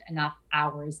weren't enough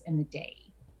hours in the day.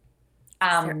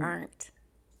 There aren't.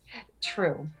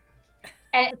 True.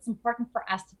 And it's important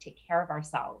for us to take care of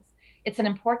ourselves. It's an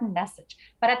important message,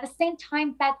 but at the same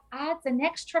time, that adds an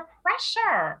extra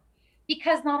pressure.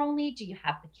 Because not only do you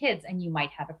have the kids and you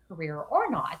might have a career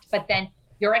or not, but then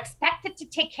you're expected to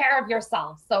take care of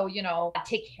yourself. So, you know,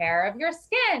 take care of your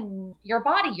skin, your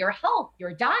body, your health,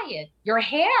 your diet, your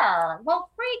hair. Well,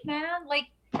 great, man. Like,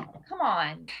 come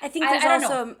on. I think there's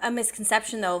also a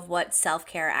misconception, though, of what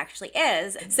self-care actually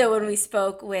is. So when we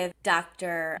spoke with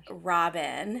Dr.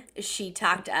 Robin, she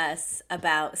talked to us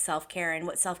about self-care, and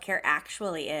what self-care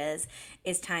actually is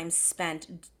time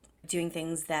spent doing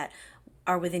things that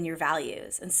are within your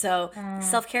values. And so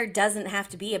self-care doesn't have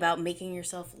to be about making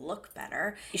yourself look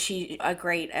better. A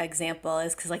great example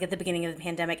is because like at the beginning of the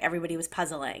pandemic, everybody was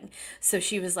puzzling. So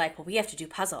she was like, well, we have to do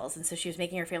puzzles. And so she was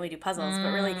making her family do puzzles,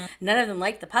 but really none of them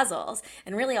liked the puzzles.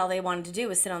 And really all they wanted to do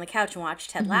was sit on the couch and watch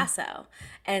Ted Lasso.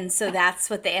 And so that's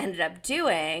what they ended up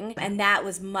doing. And that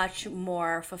was much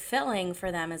more fulfilling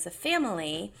for them as a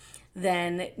family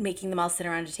than making them all sit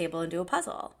around a table and do a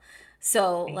puzzle.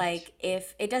 So, like,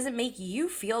 if it doesn't make you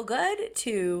feel good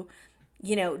to,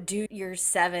 do your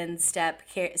 7-step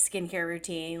skincare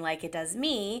routine like it does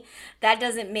me, that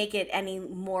doesn't make it any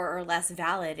more or less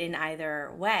valid in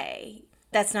either way.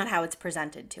 That's not how it's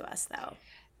presented to us, though.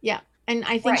 Yeah. And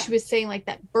I think she was saying like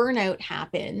that burnout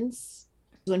happens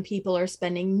when people are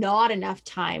spending not enough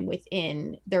time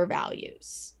within their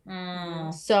values.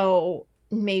 So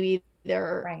maybe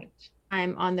they're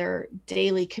time on their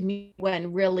daily commute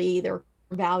when really their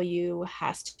value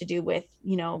has to do with,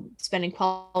 spending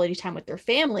quality time with their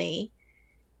family,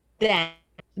 then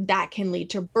that can lead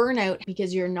to burnout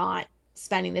because you're not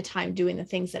spending the time doing the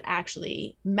things that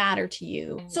actually matter to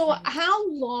you. So how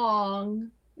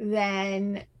long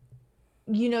then,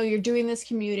 you're doing this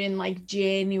commute in like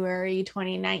January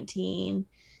 2019,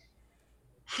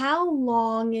 how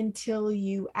long until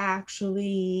you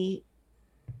actually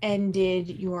ended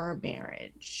your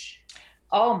marriage?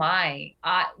 Oh my,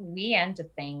 we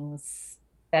ended things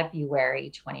February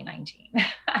 2019.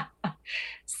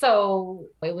 So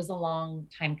it was a long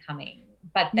time coming.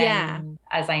 But then,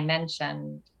 as I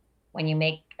mentioned, when you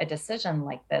make a decision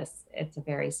like this, it's a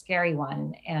very scary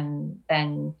one. And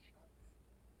then,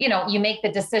 you make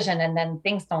the decision and then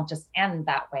things don't just end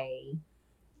that way.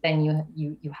 Then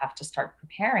you have to start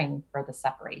preparing for the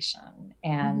separation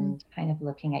and kind of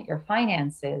looking at your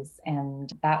finances.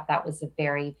 And that was a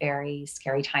very, very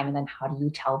scary time. And then how do you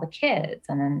tell the kids?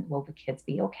 And then will the kids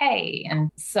be okay?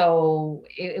 And so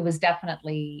it was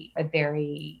definitely a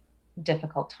very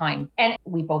difficult time. And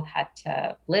we both had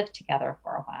to live together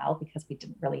for a while because we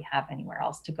didn't really have anywhere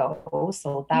else to go.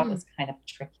 So that was kind of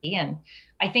tricky. And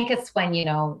I think it's when,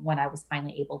 when I was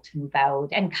finally able to move out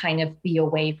and kind of be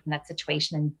away from that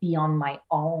situation and be on my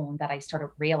own, that I started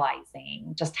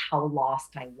realizing just how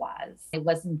lost I was. It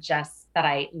wasn't just that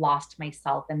I lost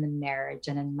myself in the marriage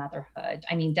and in motherhood.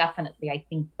 I mean, definitely, I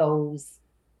think those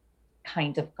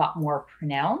kind of got more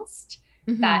pronounced,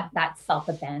 that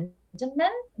self-abandonment.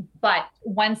 But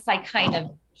once I kind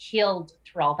of healed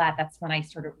through all that, that's when I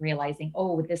started realizing,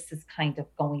 oh, this is kind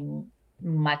of going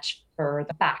much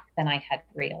further back than I had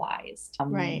realized.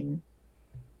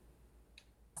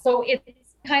 So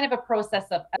it's kind of a process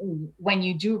of when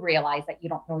you do realize that you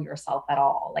don't know yourself at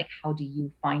all, like how do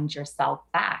you find yourself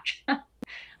back?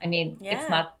 I mean, it's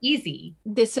not easy.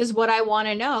 This is what I want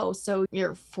to know. So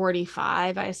you're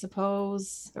 45, I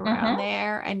suppose, around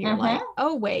there. And you're like,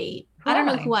 oh, wait, I don't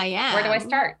know who I am. Where do I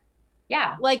start?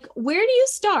 Yeah. Like, where do you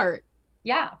start?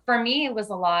 Yeah. For me, it was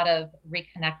a lot of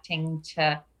reconnecting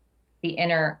to the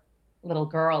inner little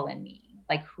girl in me,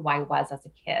 like who I was as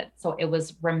a kid. So it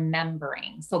was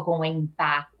remembering. So going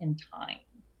back in time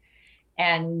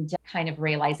and kind of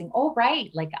realizing, oh,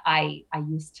 right. Like I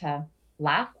used to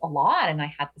laugh a lot and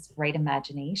I had this great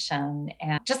imagination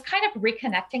and just kind of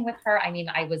reconnecting with her. I mean,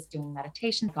 I was doing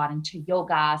meditation, got into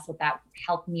yoga, so that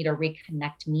helped me to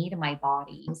reconnect me to my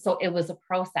body. So it was a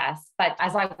process, but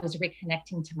as I was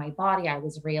reconnecting to my body, I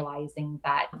was realizing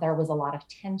that there was a lot of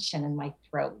tension in my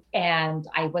throat and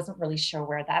I wasn't really sure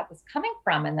where that was coming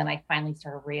from. And then I finally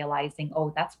started realizing,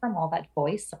 oh, that's from all that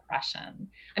voice suppression.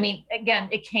 I mean, again,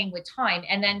 it came with time.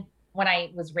 And then when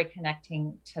I was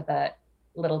reconnecting to the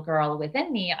little girl within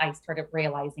me, I started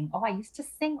realizing, oh, I used to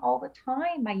sing all the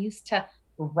time. I used to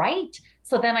write.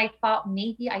 So then I thought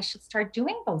maybe I should start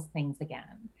doing those things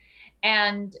again.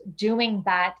 And doing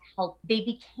that helped. They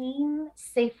became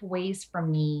safe ways for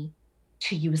me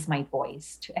to use my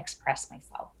voice, to express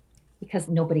myself, because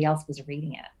nobody else was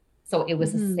reading it. So it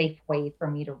was a safe way for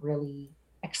me to really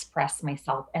express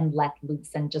myself and let loose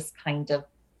and just kind of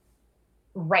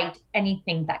write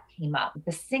anything that came up.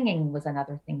 The singing was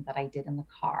another thing that I did in the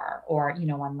car or,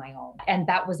 on my own. And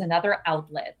that was another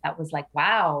outlet that was like,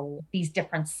 wow, these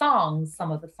different songs,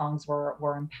 some of the songs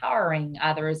were empowering.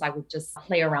 Others, I would just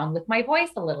play around with my voice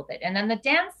a little bit. And then the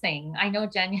dancing, I know,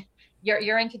 Jen,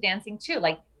 you're into dancing too.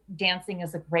 Like dancing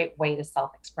is a great way to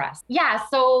self-express. Yeah.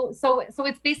 So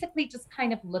it's basically just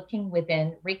kind of looking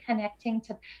within, reconnecting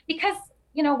to, because,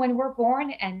 when we're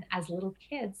born and as little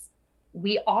kids,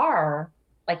 we are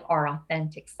like our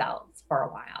authentic selves for a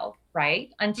while,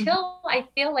 right? Until I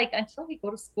feel like until we go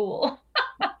to school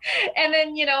and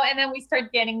then, and then we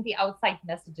start getting the outside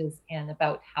messages in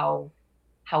about how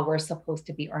how we're supposed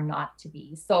to be or not to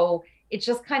be. So it's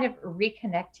just kind of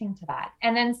reconnecting to that.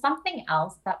 And then something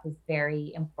else that was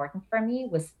very important for me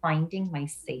was finding my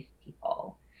safe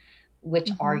people, which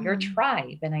are your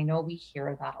tribe. And I know we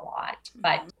hear that a lot,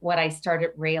 but what I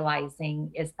started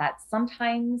realizing is that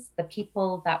sometimes the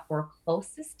people that were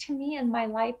closest to me in my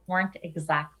life weren't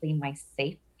exactly my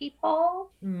safe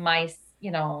people. My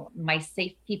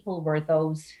safe people were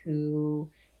those who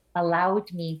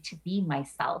allowed me to be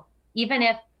myself, even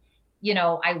if,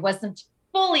 I wasn't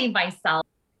fully myself.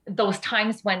 Those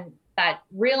times when that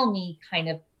real me kind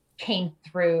of came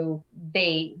through,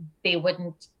 they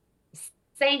wouldn't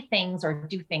say things or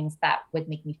do things that would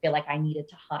make me feel like I needed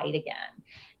to hide again.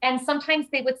 And sometimes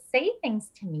they would say things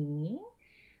to me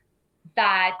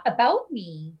that about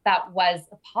me that was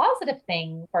a positive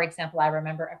thing. For example, I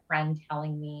remember a friend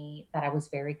telling me that I was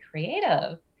very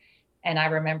creative. And I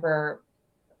remember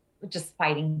just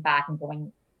fighting back and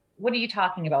going, what are you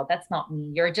talking about? That's not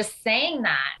me. You're just saying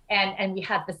that. And we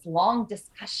had this long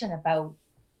discussion about,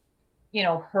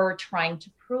 her trying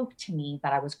to prove to me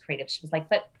that I was creative. She was like,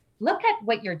 but look at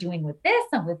what you're doing with this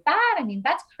and with that. I mean,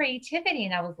 that's creativity.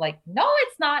 And I was like, no,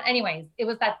 it's not. Anyways, it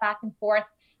was that back and forth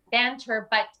banter.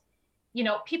 But,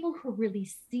 people who really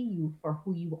see you for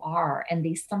who you are, and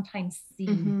they sometimes see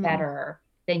you better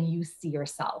than you see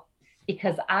yourself.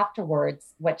 Because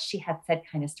afterwards, what she had said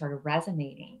kind of started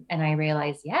resonating. And I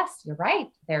realized, yes, you're right.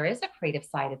 There is a creative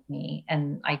side of me.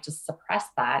 And I just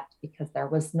suppressed that because there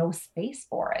was no space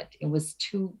for it. It was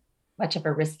too much of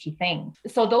a risky thing.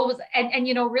 So those, and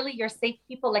really your safe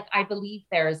people, like I believe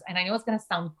there's, and I know it's going to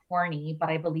sound corny, but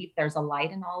I believe there's a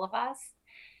light in all of us.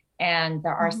 And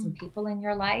there are some people in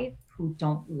your life who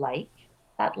don't like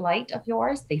that light of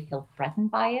yours. They feel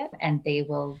threatened by it and they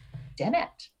will dim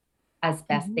it as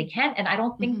best they can. And I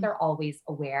don't think they're always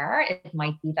aware. It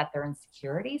might be that their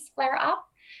insecurities flare up.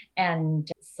 And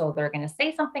so they're going to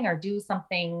say something or do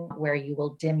something where you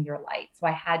will dim your light. So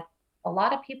I had a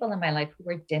lot of people in my life who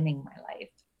were dimming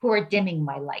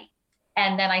my light.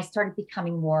 And then I started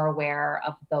becoming more aware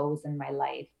of those in my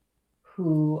life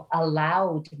who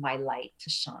allowed my light to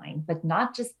shine. But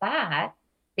not just that,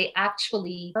 they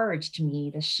actually urged me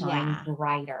to shine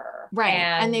brighter. Right.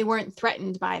 And they weren't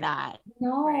threatened by that.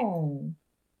 No.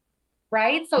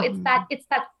 Right. So it's that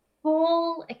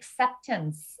full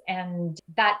acceptance and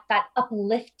that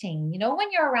uplifting,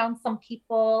 when you're around some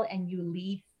people and you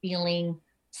leave feeling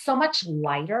so much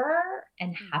lighter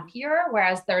and happier,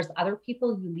 whereas there's other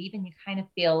people you leave and you kind of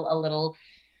feel a little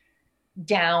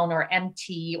down or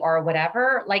empty or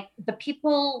whatever. Like the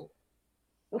people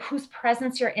whose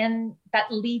presence you're in that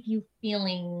leave you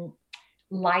feeling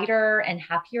lighter and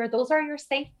happier, those are your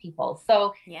safe people.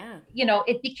 So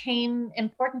it became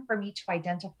important for me to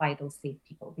identify those safe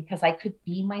people because I could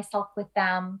be myself with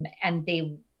them, and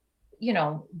they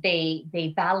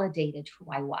validated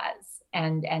who I was,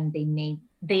 and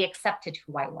they accepted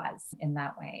who I was in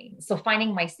that way. So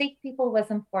finding my safe people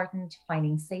was important,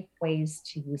 finding safe ways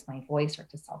to use my voice or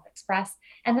to self-express.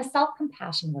 And the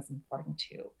self-compassion was important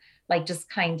too. Like just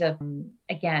kind of,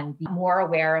 again, be more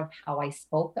aware of how I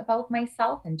spoke about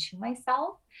myself and to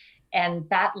myself. And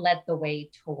that led the way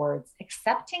towards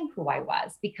accepting who I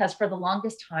was, because for the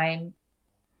longest time,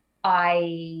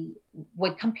 I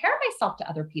would compare myself to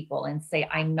other people and say,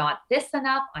 I'm not this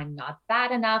enough. I'm not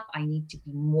that enough. I need to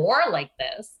be more like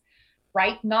this,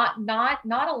 right? Not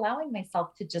allowing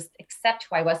myself to just accept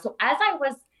who I was. So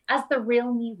as the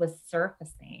real me was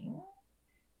surfacing,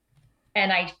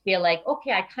 and I feel like,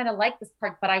 okay, I kind of like this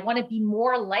part, but I want to be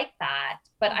more like that,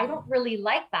 but I don't really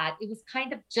like that. It was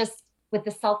kind of just with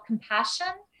the self-compassion,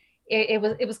 it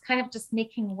was kind of just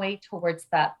making way towards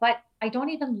that. But I don't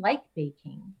even like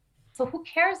baking. So who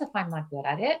cares if I'm not good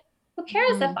at it? Who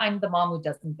cares if I'm the mom who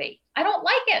doesn't bake? I don't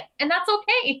like it, and that's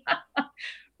okay.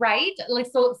 Right? Like,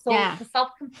 so the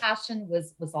self-compassion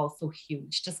was also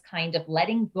huge, just kind of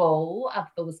letting go of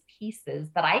those pieces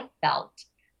that I felt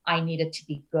I needed to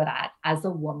be good at as a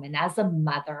woman, as a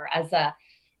mother, as a,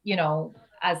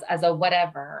 as a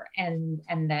whatever. And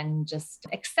then just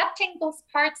accepting those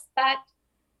parts that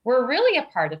were really a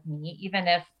part of me, even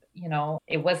if,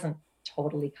 it wasn't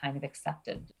totally kind of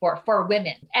accepted for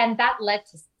women. And that led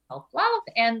to self-love.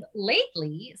 And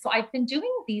lately, so I've been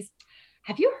doing these,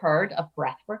 have you heard of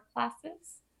breathwork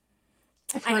classes?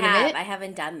 I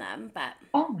haven't done them, but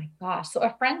oh my gosh. So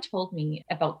a friend told me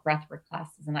about breathwork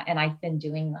classes, and I've been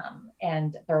doing them,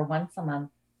 and they're once a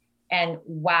month. And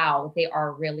wow, they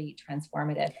are really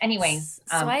transformative. Anyways.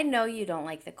 So I know you don't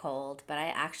like the cold, but I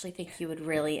actually think you would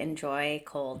really enjoy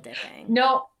cold dipping.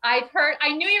 No, I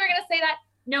knew you were going to say that.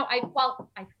 No,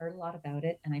 I've heard a lot about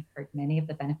it, and I've heard many of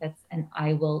the benefits, and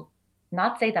I will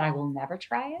not say that I will never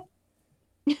try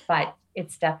it, but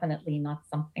it's definitely not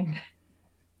something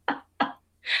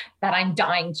that I'm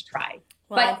dying to try.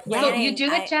 Well, but so you do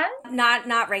it, Jen?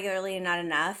 Not regularly and not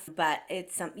enough, but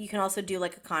it's you can also do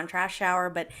like a contrast shower,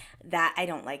 but that I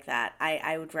don't like that.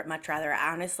 I would much rather,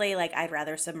 honestly, like I'd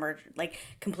rather submerge, like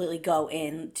completely go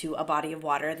into a body of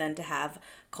water than to have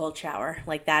cold shower.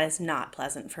 Like that is not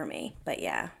pleasant for me. But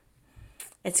yeah,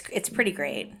 it's pretty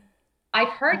great. I've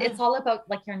heard it's all about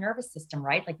like your nervous system,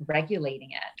 right? Like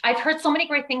regulating it. I've heard so many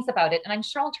great things about it, and I'm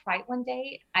sure I'll try it one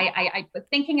day. I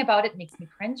thinking about it makes me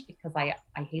cringe because I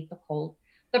hate the cold.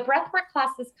 The breathwork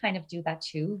classes kind of do that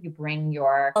too. You bring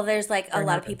your... Well, there's like a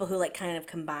lot of people who like kind of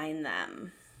combine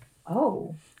them.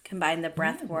 Oh. Combine the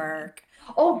breath work.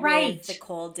 Oh, right. With the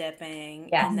cold dipping.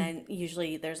 Yes. And then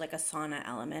usually there's like a sauna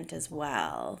element as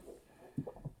well.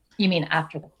 You mean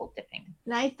after the cold dipping?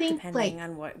 And I think depending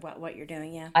on what you're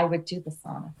doing, yeah. I would do the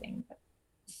sauna thing. But...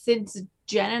 Since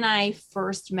Jen and I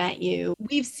first met you,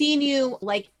 we've seen you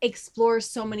like explore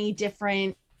so many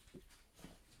different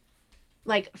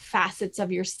like facets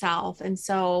of yourself. And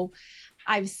so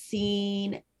I've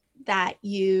seen that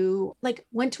you like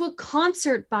went to a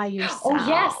concert by yourself. Oh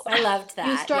yes, I loved that.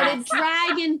 You started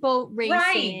dragon boat racing.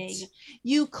 Right.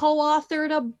 You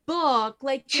co-authored a book.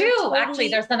 Like two, actually,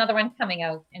 there's another one coming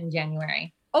out in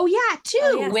January. Oh yeah, two.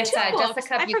 Oh, yeah. With two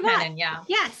Jessica Buchanan. Yeah.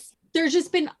 Yes. There's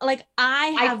just been like I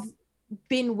have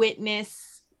been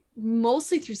witness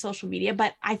mostly through social media,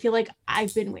 but I feel like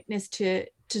I've been witness to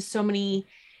so many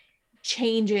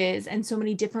changes and so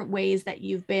many different ways that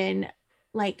you've been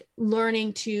like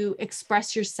learning to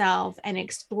express yourself and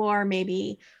explore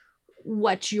maybe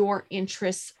what your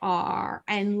interests are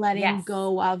and letting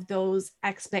go of those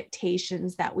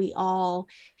expectations that we all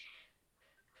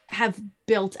have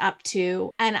built up to.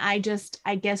 And I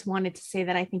guess wanted to say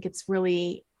that I think it's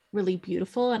really, really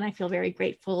beautiful. And I feel very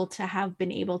grateful to have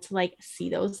been able to like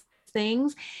see those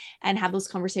things and have those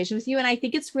conversations with you. And I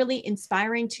think it's really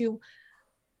inspiring to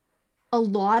a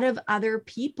lot of other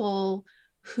people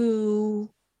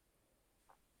who,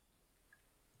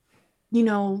 you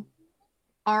know,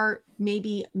 are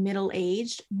maybe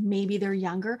middle-aged, maybe they're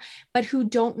younger, but who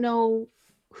don't know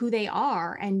who they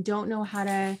are and don't know how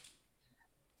to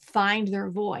find their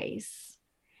voice.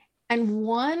 And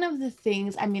one of the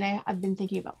things, I mean, I've been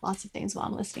thinking about lots of things while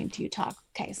I'm listening to you talk.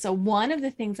 Okay, so one of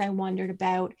the things I wondered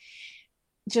about,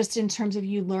 just in terms of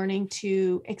you learning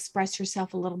to express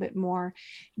yourself a little bit more,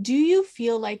 do you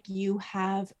feel like you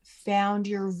have found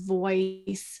your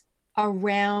voice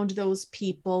around those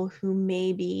people who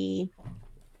maybe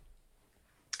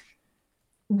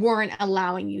weren't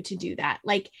allowing you to do that?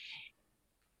 Like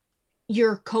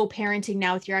you're co-parenting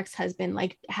now with your ex-husband.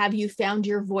 Like, have you found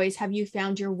your voice? Have you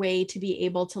found your way to be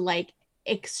able to like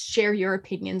share your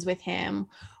opinions with him,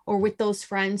 or with those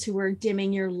friends who are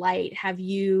dimming your light? Have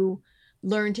you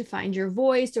learned to find your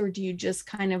voice, or do you just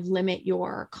kind of limit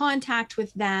your contact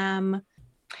with them?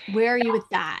 Where are you with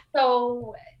that?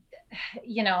 So,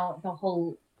 you know, the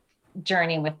whole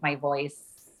journey with my voice,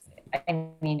 I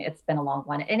mean, it's been a long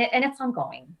one, and it's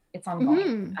ongoing. It's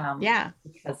ongoing.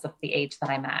 Because of the age that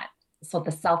I'm at. So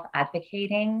the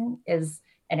self-advocating is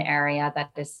an area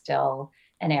that is still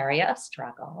an area of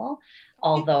struggle.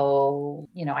 Although,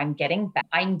 you know, I'm dating,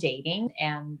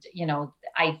 and, you know,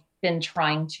 I've been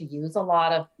trying to use a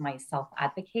lot of my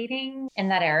self-advocating in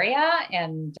that area.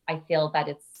 And I feel that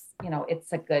it's, you know,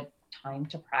 it's a good time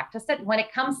to practice it. When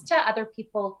it comes to other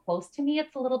people close to me,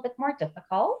 it's a little bit more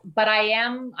difficult, but I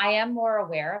am more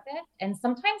aware of it. And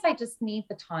sometimes I just need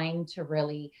the time to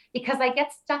really, because I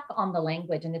get stuck on the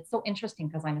language. And it's so interesting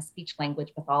because I'm a speech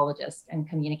language pathologist, and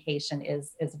communication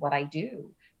is what I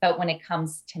do. But when it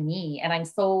comes to me, and I'm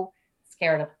so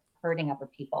scared of hurting other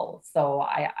people. So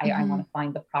I want to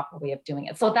find the proper way of doing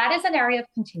it. So that is an area of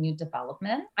continued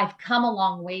development. I've come a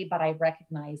long way, but I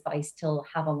recognize that I still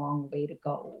have a long way to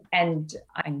go. And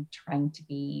I'm trying to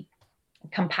be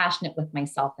compassionate with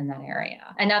myself in that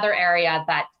area. Another area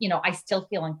that, you know, I still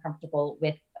feel uncomfortable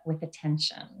with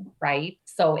attention, right?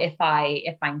 So if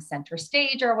I'm center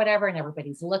stage or whatever, and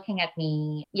everybody's looking at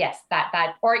me, yes,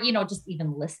 that, or, you know, just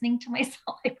even listening to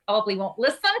myself, I probably won't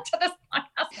listen to this podcast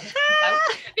when it comes out,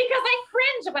 because I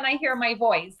cringe when I hear my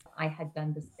voice. I had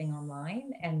done this thing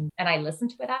online, and I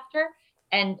listened to it after,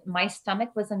 and my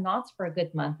stomach was in knots for a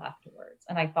good month afterwards.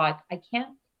 And I thought,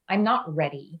 I'm not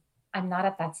ready. I'm not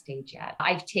at that stage yet.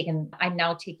 I'm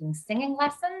now taking singing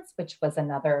lessons, which was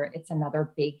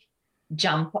another big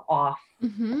jump off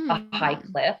a high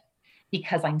cliff,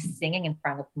 because I'm singing in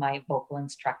front of my vocal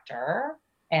instructor.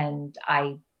 And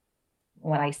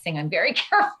when I sing, I'm very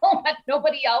careful that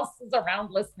nobody else is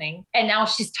around listening. And now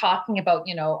she's talking about,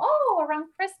 you know, oh, around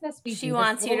Christmas, Christmas, we She do this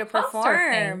wants you little to concert thing."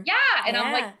 perform. Yeah. And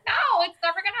I'm like, Yeah. no, it's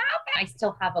never going to happen. I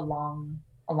still have a long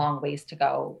ways to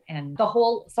go. And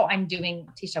so I'm doing,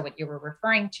 Tisha, what you were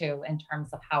referring to in terms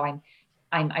of how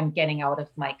I'm getting out of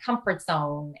my comfort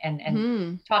zone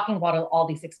and talking about all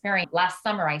these experiences. Last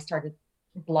summer, I started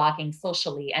blogging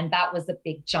socially, and that was a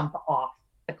big jump off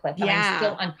the cliff. And I'm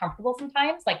still uncomfortable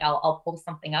sometimes. Like I'll post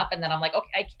something up and then I'm like,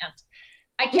 okay,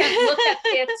 I can't look at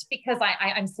it because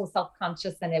I'm so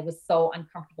self-conscious and it was so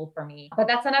uncomfortable for me. But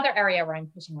that's another area where I'm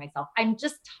pushing myself. I'm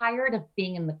just tired of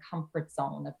being in the comfort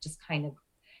zone of just kind of,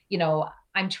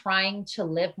 I'm trying to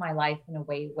live my life in a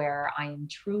way where I am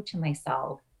true to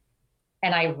myself.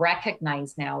 And I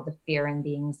recognize now the fear and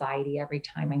the anxiety every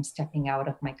time I'm stepping out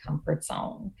of my comfort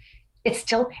zone. It's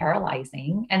still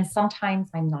paralyzing. And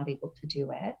sometimes I'm not able to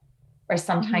do it. Or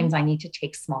sometimes I need to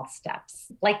take small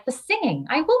steps, like the singing.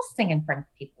 I will sing in front of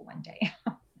people one day.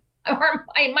 Or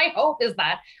my hope is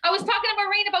that. I was talking to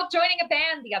Maureen about joining a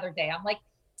band the other day. I'm like,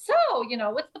 so,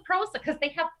 what's the process? Because they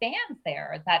have bands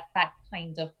there that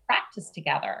kind of practice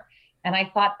together. And I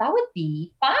thought that would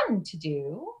be fun to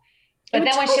do. But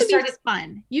then when she started,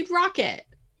 fun, you'd rock it.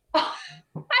 How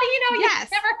do you know? Yes.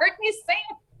 You've never heard me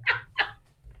sing.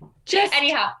 Just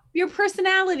anyhow, your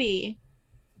personality.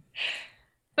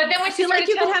 But then when I feel like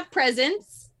you could have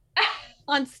presence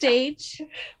on stage.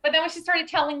 But then when she started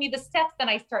telling me the steps, then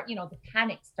the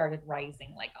panic started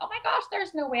rising. Like, oh my gosh,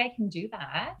 there's no way I can do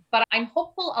that. But I'm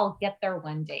hopeful I'll get there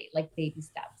one day, like baby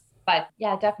steps. But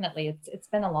yeah, definitely, it's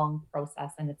been a long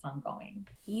process and it's ongoing.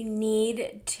 You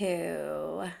need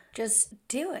to just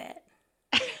do it.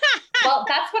 Well,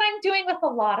 that's what I'm doing with a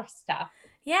lot of stuff.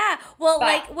 Yeah. Well,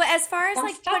 as far as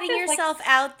like putting yourself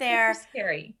out there,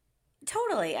 scary.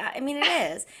 Totally. I mean, it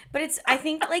is. But it's, I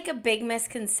think, like a big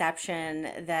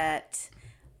misconception that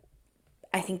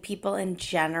I think people in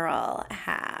general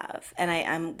have. And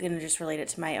I'm going to just relate it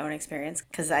to my own experience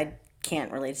because I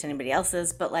can't relate to anybody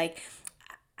else's. But like,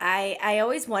 I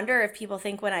always wonder if people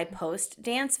think when I post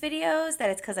dance videos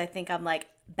that it's because I think I'm like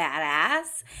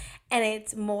badass. And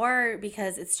it's more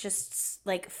because it's just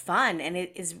like fun. And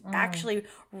it is actually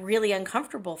really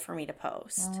uncomfortable for me to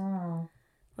post.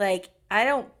 Like, I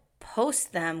don't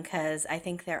post them because I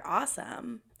think they're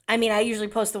awesome. I mean, I usually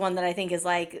post the one that I think is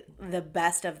like the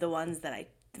best of the ones that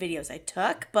videos I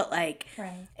took, but like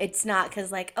it's not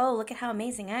because like, oh, look at how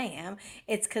amazing I am.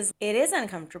 It's because it is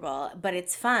uncomfortable, but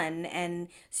it's fun. And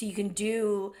so you can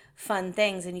do fun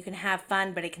things and you can have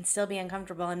fun, but it can still be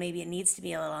uncomfortable, and maybe it needs to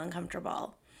be a little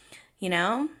uncomfortable,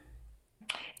 Yeah.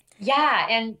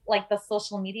 And like the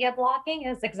social media blocking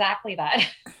is exactly that.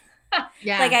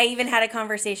 Yeah. Like I even had a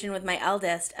conversation with my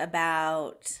eldest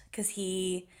about, because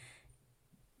he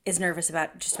is nervous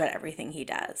about just about everything he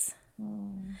does.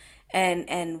 And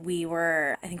I think we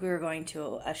were going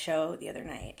to a show the other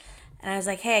night, and I was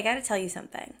like, hey, I got to tell you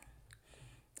something.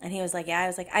 And he was like, yeah. I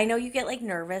was like, I know you get like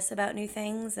nervous about new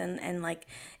things and like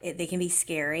they can be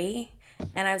scary.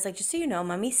 And I was like, just so you know,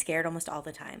 mommy's scared almost all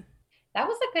the time. That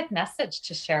was a good message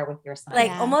to share with your son.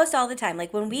 Like almost all the time.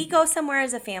 Like when we go somewhere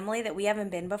as a family that we haven't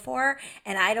been before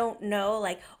and I don't know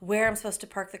like where I'm supposed to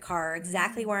park the car or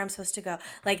exactly where I'm supposed to go.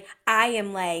 Like I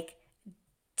am like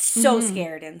so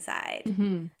scared inside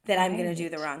that I'm going to do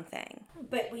the wrong thing.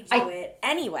 But we do it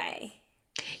anyway.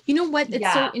 You know what?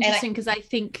 It's so interesting because I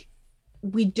think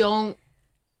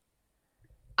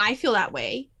I feel that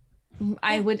way.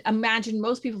 I would imagine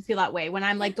most people feel that way when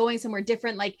I'm like going somewhere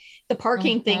different, like the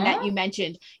parking thing that you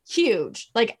mentioned,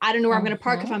 huge. Like, I don't know where I'm going to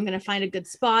park, if I'm going to find a good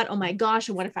spot. Oh my gosh.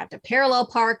 And what if I have to parallel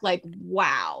park? Like,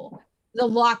 wow, there's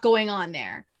a lot going on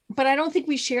there. But I don't think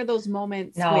we share those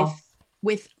moments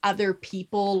with other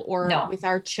people or with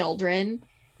our children.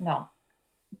 No.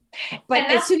 But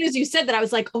as soon as you said that, I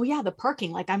was like, oh yeah, the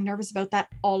parking. Like I'm nervous about that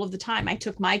all of the time. I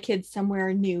took my kids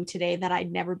somewhere new today that I'd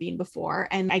never been before.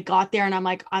 And I got there and I'm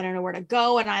like, I don't know where to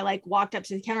go. And I like walked up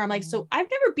to the counter. I'm like, so I've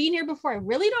never been here before. I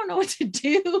really don't know what to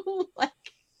do.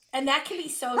 And that can be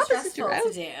so stressful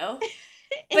to do.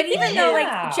 But even though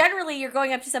like generally you're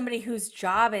going up to somebody whose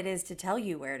job it is to tell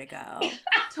you where to go.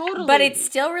 Totally. But it's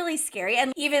still really scary.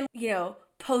 And even,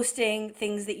 posting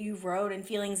things that you've wrote and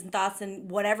feelings and thoughts and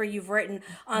whatever you've written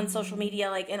on social media,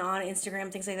 like and on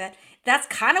Instagram, things like that. That's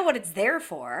kind of what it's there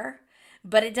for,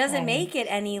 but it doesn't make it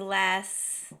any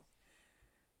less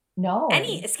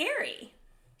scary.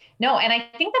 No. And I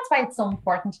think that's why it's so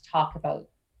important to talk about,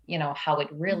 how it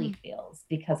really feels,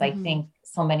 because I think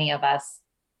so many of us,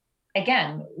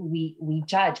 again, we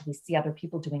judge, we see other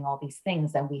people doing all these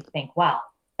things and we think, well,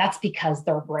 that's because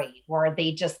they're brave or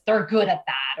they're good at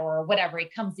that or whatever.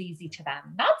 It comes easy to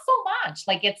them. Not so much.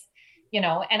 Like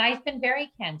and I've been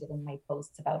very candid in my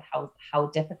posts about how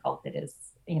difficult it is,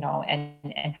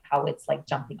 and how it's like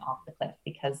jumping off the cliff,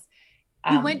 because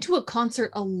you went to a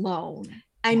concert alone.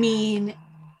 I mean,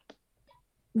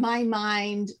 my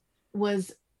mind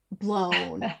was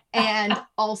blown. And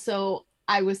also,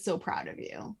 I was so proud of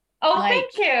you. Oh,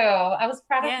 thank you. I was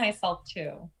proud of myself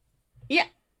too. Yeah.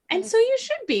 And so you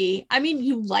should be. I mean,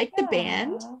 you like the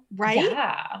band, right?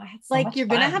 Yeah. So like you're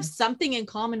going to have something in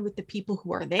common with the people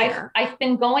who are there. I've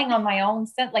been going on my own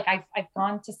since, like I've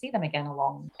gone to see them again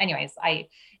alone. Anyways, I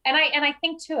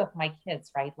think too of my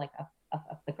kids, right? Like of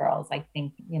the girls, I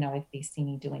think, if they see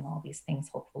me doing all these things,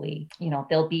 hopefully,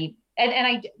 they'll be, and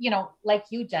I, like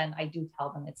you, Jen, I do tell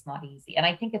them it's not easy. And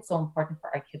I think it's so important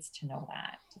for our kids to know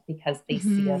that, because they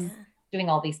see us doing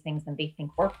all these things and they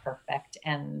think we're perfect,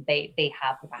 and they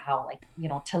have how, like,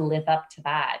 to live up to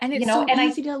that. And it's so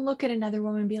easy to look at another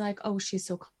woman and be like, oh, she's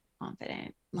so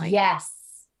confident. Like, yes.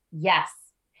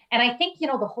 And I think, the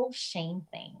whole shame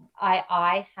thing,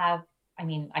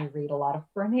 I read a lot of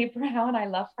Brene Brown. I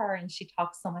love her. And she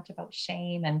talks so much about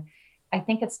shame. And I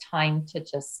think it's time to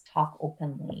just talk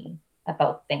openly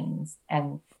about things.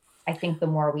 And I think the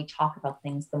more we talk about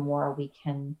things, the more we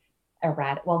can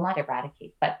not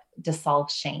eradicate, but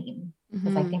dissolve shame.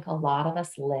 Because I think a lot of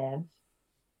us live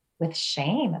with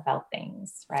shame about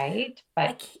things, right?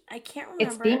 But I can't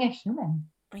remember. It's being a human.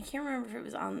 I can't remember if it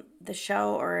was on the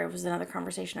show or it was another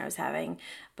conversation I was having,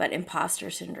 but imposter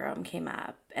syndrome came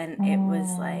up, and it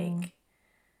was like,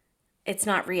 it's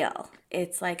not real.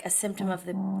 It's like a symptom of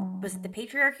was it the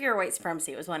patriarchy or white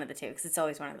supremacy? It was one of the two, because it's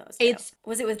always one of those two.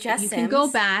 Was it with Jess Sims? You can go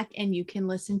back and you can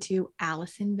listen to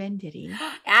Allison Venditti.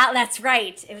 That's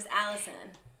right. It was Allison.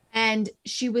 And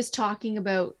she was talking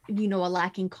about, a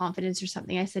lacking confidence or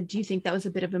something. I said, do you think that was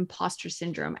a bit of imposter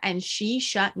syndrome? And she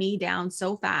shut me down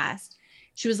so fast.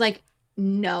 She was like,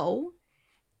 no.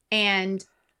 And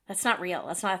that's not real.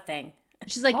 That's not a thing.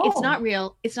 She's like, It's not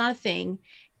real. It's not a thing.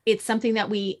 It's something that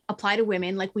we apply to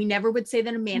women. Like, we never would say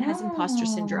that a man has imposter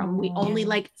syndrome. We only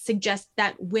suggest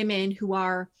that women who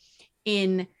are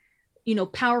in,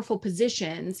 powerful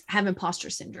positions have imposter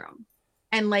syndrome.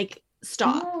 And like,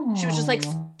 stop. She was just like,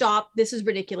 stop. This is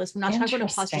ridiculous. We're not talking about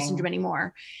imposter syndrome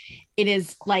anymore. It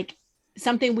is like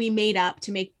something we made up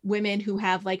to make women who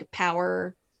have like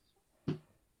power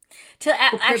to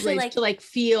actually to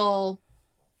feel,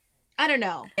 I don't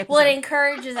know. Well, it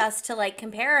encourages us to like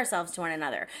compare ourselves to one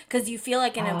another, because you feel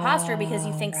like an imposter because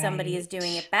you think somebody is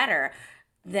doing it better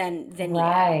than you,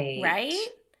 right?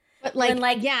 But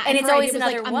like, and it's always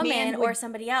another woman or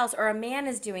somebody else, or a man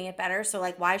is doing it better. So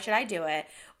like, why should I do it?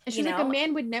 And she's like, a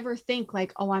man would never think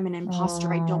like, oh, I'm an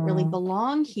imposter. I don't really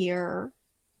belong here.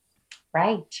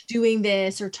 Right. Doing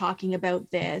this or talking about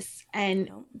this, and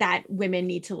that women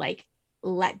need to like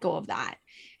let go of that.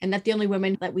 And that the only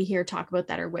women that we hear talk about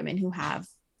that are women who have,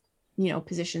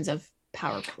 positions of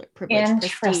power, privilege,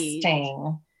 Interesting.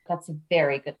 prestige. That's a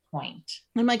very good point.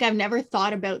 I'm like, I've never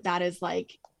thought about that as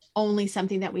like only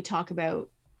something that we talk about,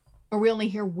 or we only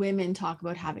hear women talk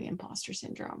about having imposter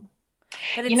syndrome.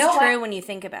 But it's true when you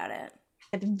think about it.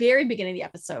 At the very beginning of the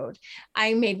episode,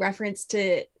 I made reference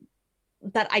to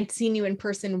that I'd seen you in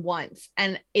person once.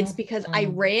 And it's because I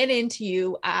ran into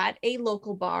you at a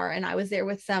local bar, and I was there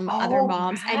with some other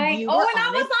moms, and you were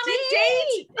on a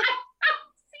date.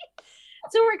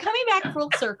 So we're coming back full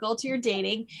circle to your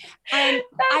dating. And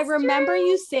I remember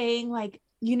you saying like,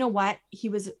 you know what? He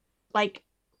was like,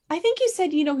 I think you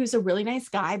said, he was a really nice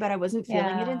guy, but I wasn't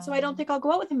feeling it. And so I don't think I'll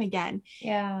go out with him again.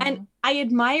 Yeah. And I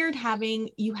admired having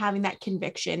that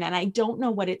conviction. And I don't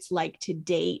know what it's like to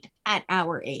date at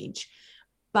our age,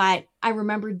 but I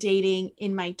remember dating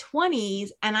in my 20s.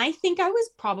 And I think I was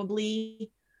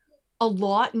probably a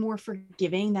lot more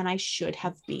forgiving than I should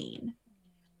have been,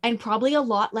 and probably a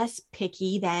lot less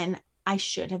picky than I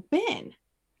should have been.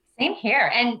 Same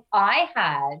here. And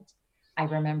I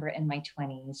remember in my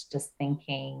 20s just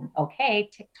thinking, okay,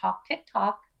 TikTok,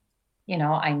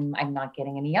 I'm not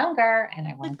getting any younger, and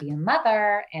I want to be a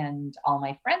mother, and all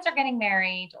my friends are getting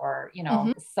married, or,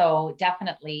 so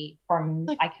definitely for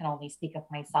me, I can only speak of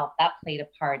myself, that played a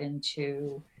part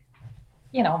into,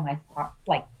 my,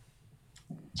 like,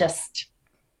 just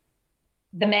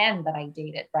the man that I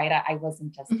dated, right? I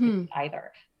wasn't just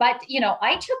either, but,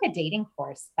 I took a dating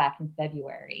course back in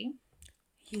February.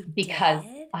 I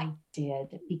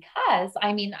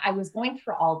was going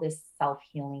through all this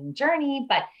self-healing journey,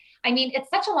 but it's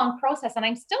such a long process, and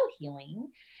I'm still healing,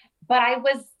 but I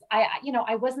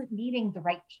wasn't meeting the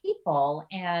right people.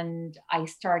 And I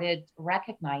started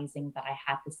recognizing that I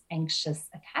had this anxious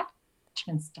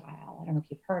attachment style. I don't know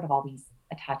if you've heard of all these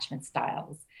attachment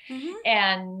styles. Mhm.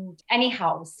 And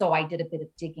anyhow, so I did a bit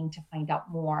of digging to find out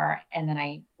more. And then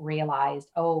I realized,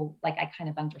 oh, like I kind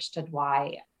of understood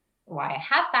why I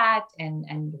had that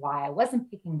and why I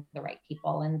wasn't picking the right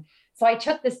people. And so I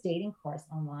took this dating course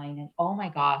online, and oh my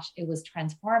gosh, it was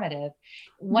transformative.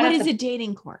 What is a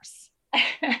dating course? It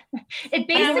I wanna know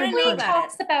basically about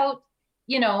talks it. about,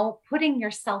 putting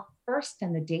yourself first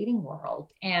in the dating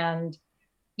world and,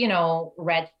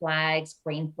 red flags,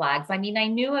 green flags. I mean, I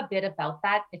knew a bit about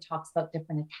that. It talks about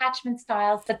different attachment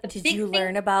styles, but the Did big you thing,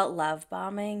 learn about love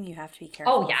bombing? You have to be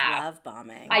careful oh of yeah. love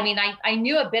bombing. I mean, I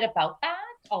knew a bit about that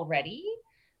already,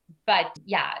 but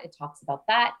yeah, it talks about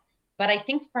that. But I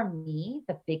think for me,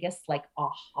 the biggest like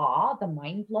aha, the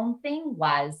mind blown thing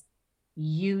was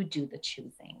you do the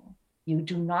choosing. You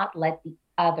do not let the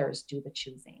others do the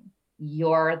choosing.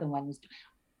 You're the one who's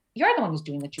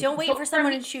doing the choosing. Don't wait for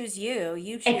someone to choose you.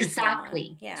 You choose exactly.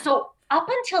 someone. Yeah. So up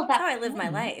until that That's how I live my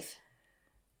point, life.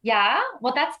 yeah,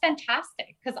 well, that's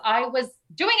fantastic because I was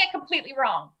doing it completely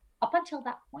wrong up until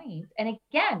that point. And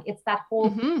again, it's that whole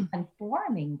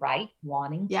conforming, right?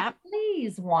 Wanting to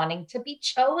please, wanting to be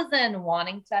chosen,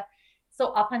 wanting to. So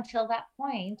up until that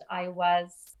point, I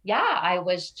was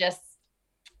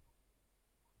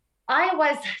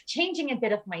changing a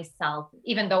bit of myself,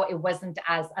 even though it wasn't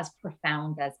as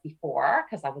profound as before,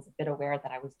 because I was a bit aware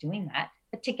that I was doing that,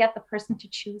 but to get the person to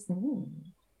choose me.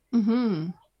 Mm-hmm.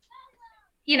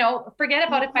 Forget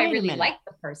about if I really liked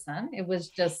the person. It was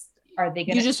just, are they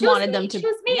going to choose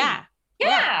choose me?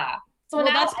 Yeah. So well,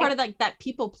 that's part of like that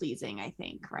people pleasing, I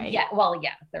think, right? Yeah. Well,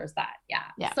 yeah, there's that.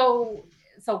 Yeah. So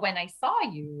when I saw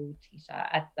you, Tisha,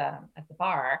 at the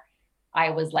bar,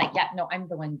 I was like, yeah, no, I'm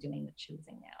the one doing the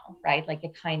choosing now, right? Like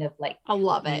it kind of like I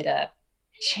love it. To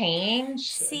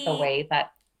change the way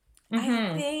that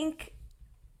I think.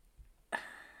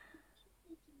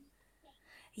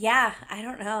 Yeah, I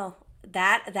don't know.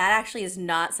 That actually is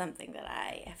not something that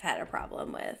I have had a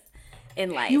problem with in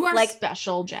life. You are like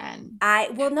special, Jen.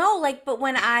 But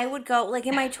when I would go like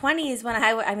in my 20s, when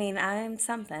I'm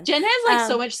something. Jen has like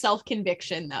so much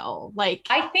self-conviction though. Like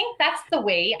I think that's the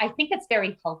way. I think it's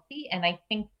very healthy, and I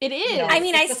think it is. I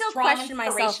mean, I still question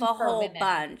myself a whole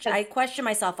bunch. I question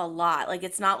myself a lot. Like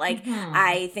it's not like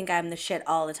I think I'm the shit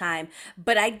all the time,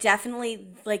 but I definitely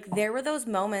like there were those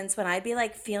moments when I'd be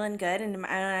like feeling good, and when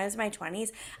I was in my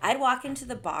 20s, I'd walk into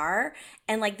the bar,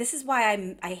 and like this is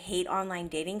why I hate online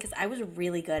dating, because I was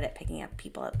really good at picking up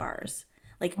people at bars.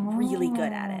 Like really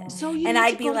good at it. So you and need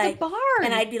I'd to be go like, to the bar.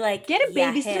 and I'd be like, get a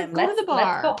babysitter, go to the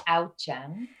bar. Let's go out,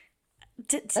 Jen.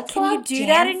 Can you do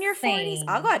that in your 40s?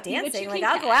 I'll go out dancing. Like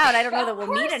I'll go out. I don't know that we'll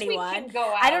meet anyone.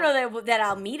 I don't know that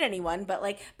I'll meet anyone, but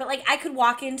I could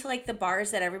walk into like the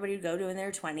bars that everybody would go to in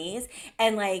their 20s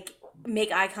and like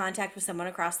make eye contact with someone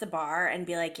across the bar and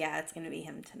be like, yeah, it's gonna be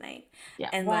him tonight. Yeah.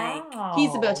 And like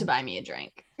he's about to buy me a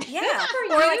drink. Yeah.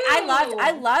 Or like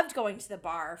I loved going to the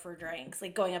bar for drinks.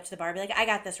 Like going up to the bar and be like, I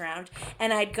got this round.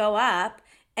 And I'd go up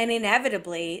and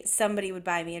inevitably somebody would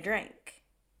buy me a drink.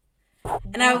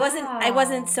 And I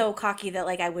wasn't so cocky that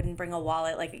like I wouldn't bring a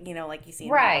wallet, like like you see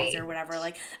in movies or whatever.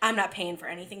 Like I'm not paying for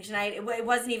anything tonight. It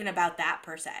wasn't even about that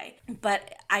per se.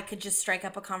 But I could just strike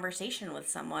up a conversation with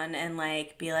someone and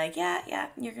like be like, yeah,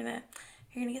 you're gonna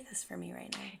get this for me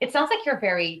right now. It sounds like you're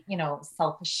very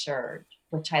self-assured,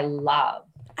 which I love.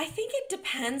 I think it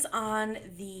depends on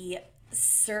the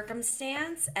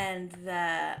circumstance and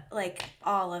the like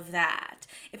all of that.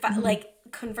 If I like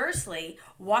conversely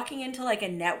walking into like a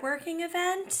networking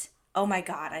event, oh my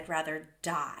god, I'd rather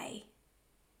die.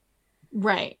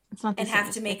 Right. It's not the and same have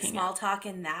as to make picking small up. talk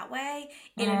in that way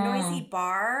in a noisy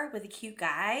bar with a cute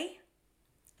guy.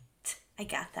 I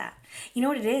got that. You know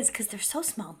what it is? Because they're so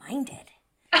small-minded.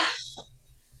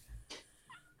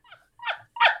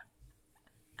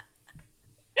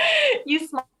 You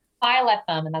smile at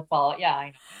them and that's all. Yeah,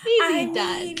 I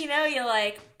know. Easy done. You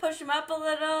like push them up a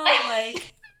little,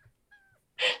 like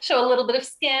show a little bit of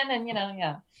skin, and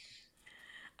yeah.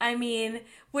 I mean,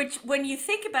 which when you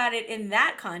think about it in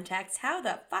that context, how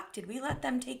the fuck did we let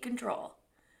them take control?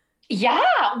 Yeah,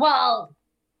 well,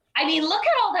 I mean, look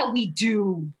at all that we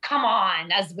do. Come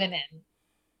on, as women.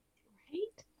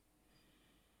 Right?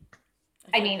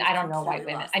 I mean, I don't know why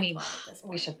women. I mean,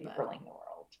 we should be ruling the world.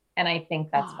 And I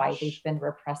think that's why they've been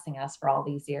repressing us for all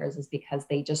these years, is because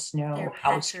they just know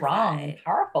how strong and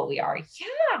powerful we are.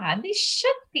 Yeah, and they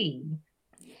should be.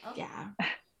 Yeah.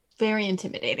 Very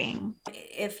intimidating.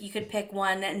 If you could pick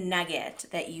one nugget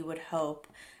that you would hope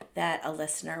that a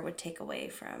listener would take away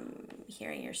from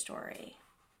hearing your story.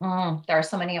 There are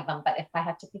so many of them, but if I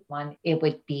had to pick one, it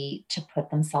would be to put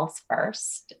themselves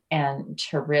first and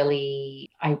to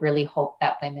I really hope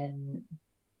that women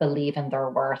believe in their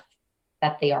worth,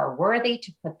 that they are worthy,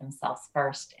 to put themselves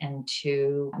first, and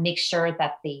to make sure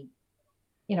that they,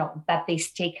 that they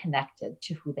stay connected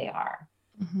to who they are.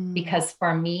 Mhm. Because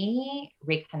for me,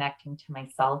 reconnecting to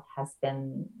myself has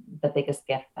been the biggest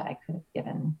gift that I could have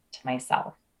given to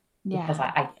myself. Because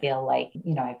I feel like,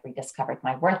 I've rediscovered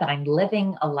my worth and I'm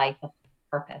living a life of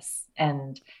purpose.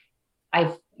 And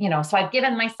so I've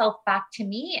given myself back to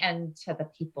me and to the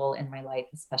people in my life,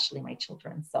 especially my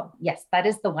children. So yes, that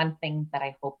is the one thing that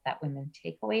I hope that women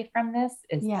take away from this,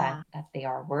 is that they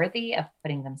are worthy of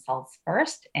putting themselves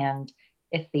first. And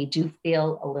if they do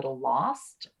feel a little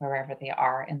lost wherever they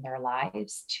are in their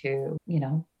lives, to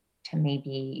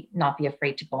maybe not be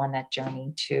afraid to go on that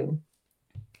journey to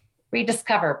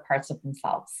rediscover parts of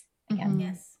themselves again. Mhm.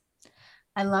 Yes.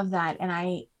 I love that. And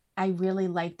I really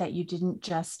like that you didn't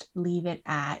just leave it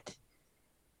at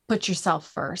put yourself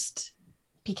first,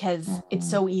 because it's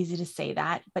so easy to say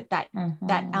that, but that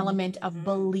element of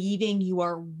believing you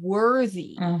are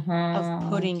worthy of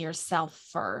putting yourself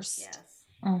first, Yes.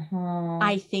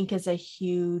 I think is a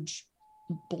huge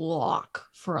block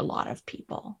for a lot of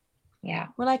people. Yeah.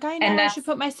 We're like, I know I should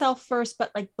put myself first,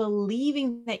 but like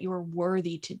believing that you're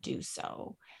worthy to do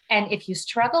so. And if you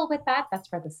struggle with that,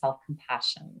 that's where the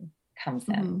self-compassion comes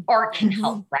in, or can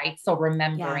help, right? So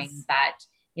remembering that,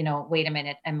 wait a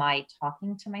minute, am I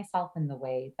talking to myself in the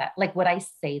way that, like, would I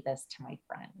say this to my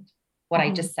friend? What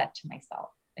I just said to myself,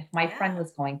 if my friend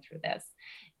was going through this,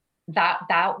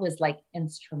 that was like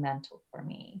instrumental for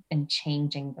me in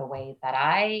changing the way that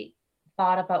I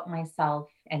thought about myself,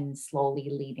 and slowly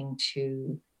leading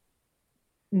to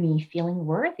me feeling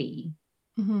worthy.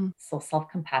 So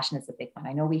self-compassion is a big one.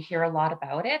 I know we hear a lot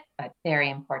about it, but very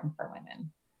important for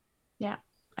women. Yeah,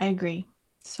 I agree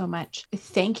so much.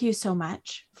 Thank you so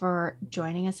much for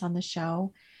joining us on the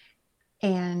show.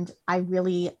 And I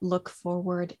really look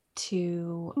forward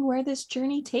to where this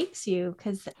journey takes you,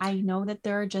 because I know that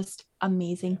there are just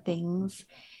amazing things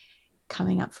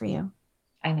coming up for you.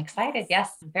 I'm excited.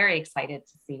 Yes, I'm very excited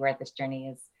to see where this journey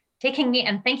is taking me.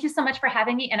 And thank you so much for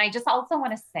having me. And I just also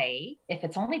want to say, if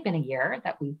it's only been a year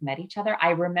that we've met each other,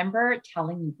 I remember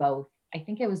telling you both, I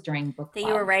think it was during book club, that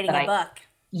you were writing a book.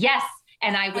 Yes.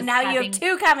 And I was and now you have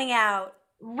 2 coming out.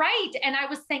 Right. And I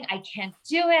was saying, I can't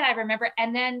do it. I remember.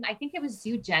 And then I think it was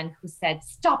you, Jen, who said,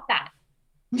 stop that.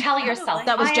 Tell yourself.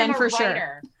 That was Jen for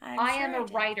sure. I am a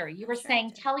writer. You were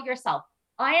saying, tell yourself,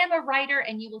 I am a writer,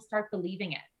 and you will start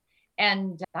believing it.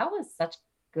 And that was such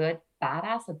good,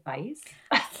 badass advice.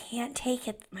 I can't take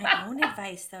it. My own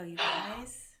advice, though, you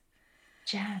guys.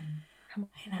 Jen, come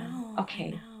on. I know.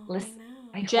 Okay. Listen.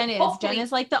 Jen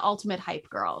is like the ultimate hype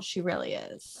girl. She really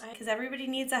is. Because everybody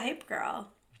needs a hype girl.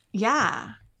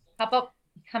 Yeah. How about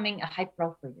becoming a hype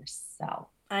girl for yourself?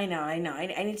 I know. I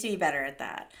need to be better at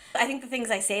that. I think the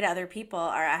things I say to other people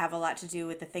have a lot to do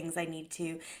with the things I need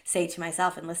to say to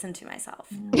myself and listen to myself.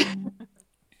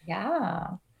 Yeah.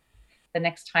 The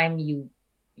next time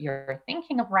you're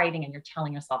thinking of writing and you're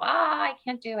telling yourself, I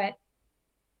can't do it,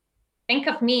 think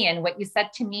of me and what you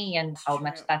said to me and how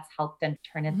much that's helped, and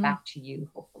turn it back to you,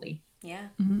 hopefully. Yeah.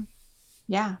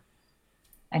 Yeah.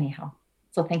 Anyhow,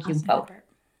 so thank you both.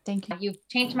 Thank you. You've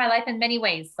changed my life in many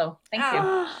ways, so thank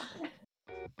you.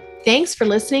 Thanks for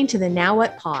listening to the Now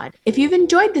What Pod. If you've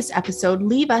enjoyed this episode,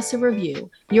 leave us a review.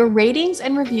 Your ratings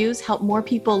and reviews help more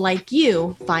people like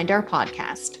you find our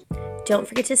podcast. Don't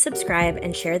forget to subscribe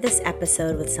and share this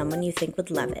episode with someone you think would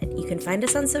love it. You can find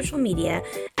us on social media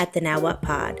at The Now What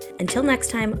Pod. Until next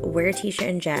time, we're Tisha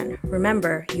and Jen.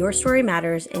 Remember, your story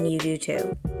matters and you do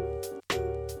too.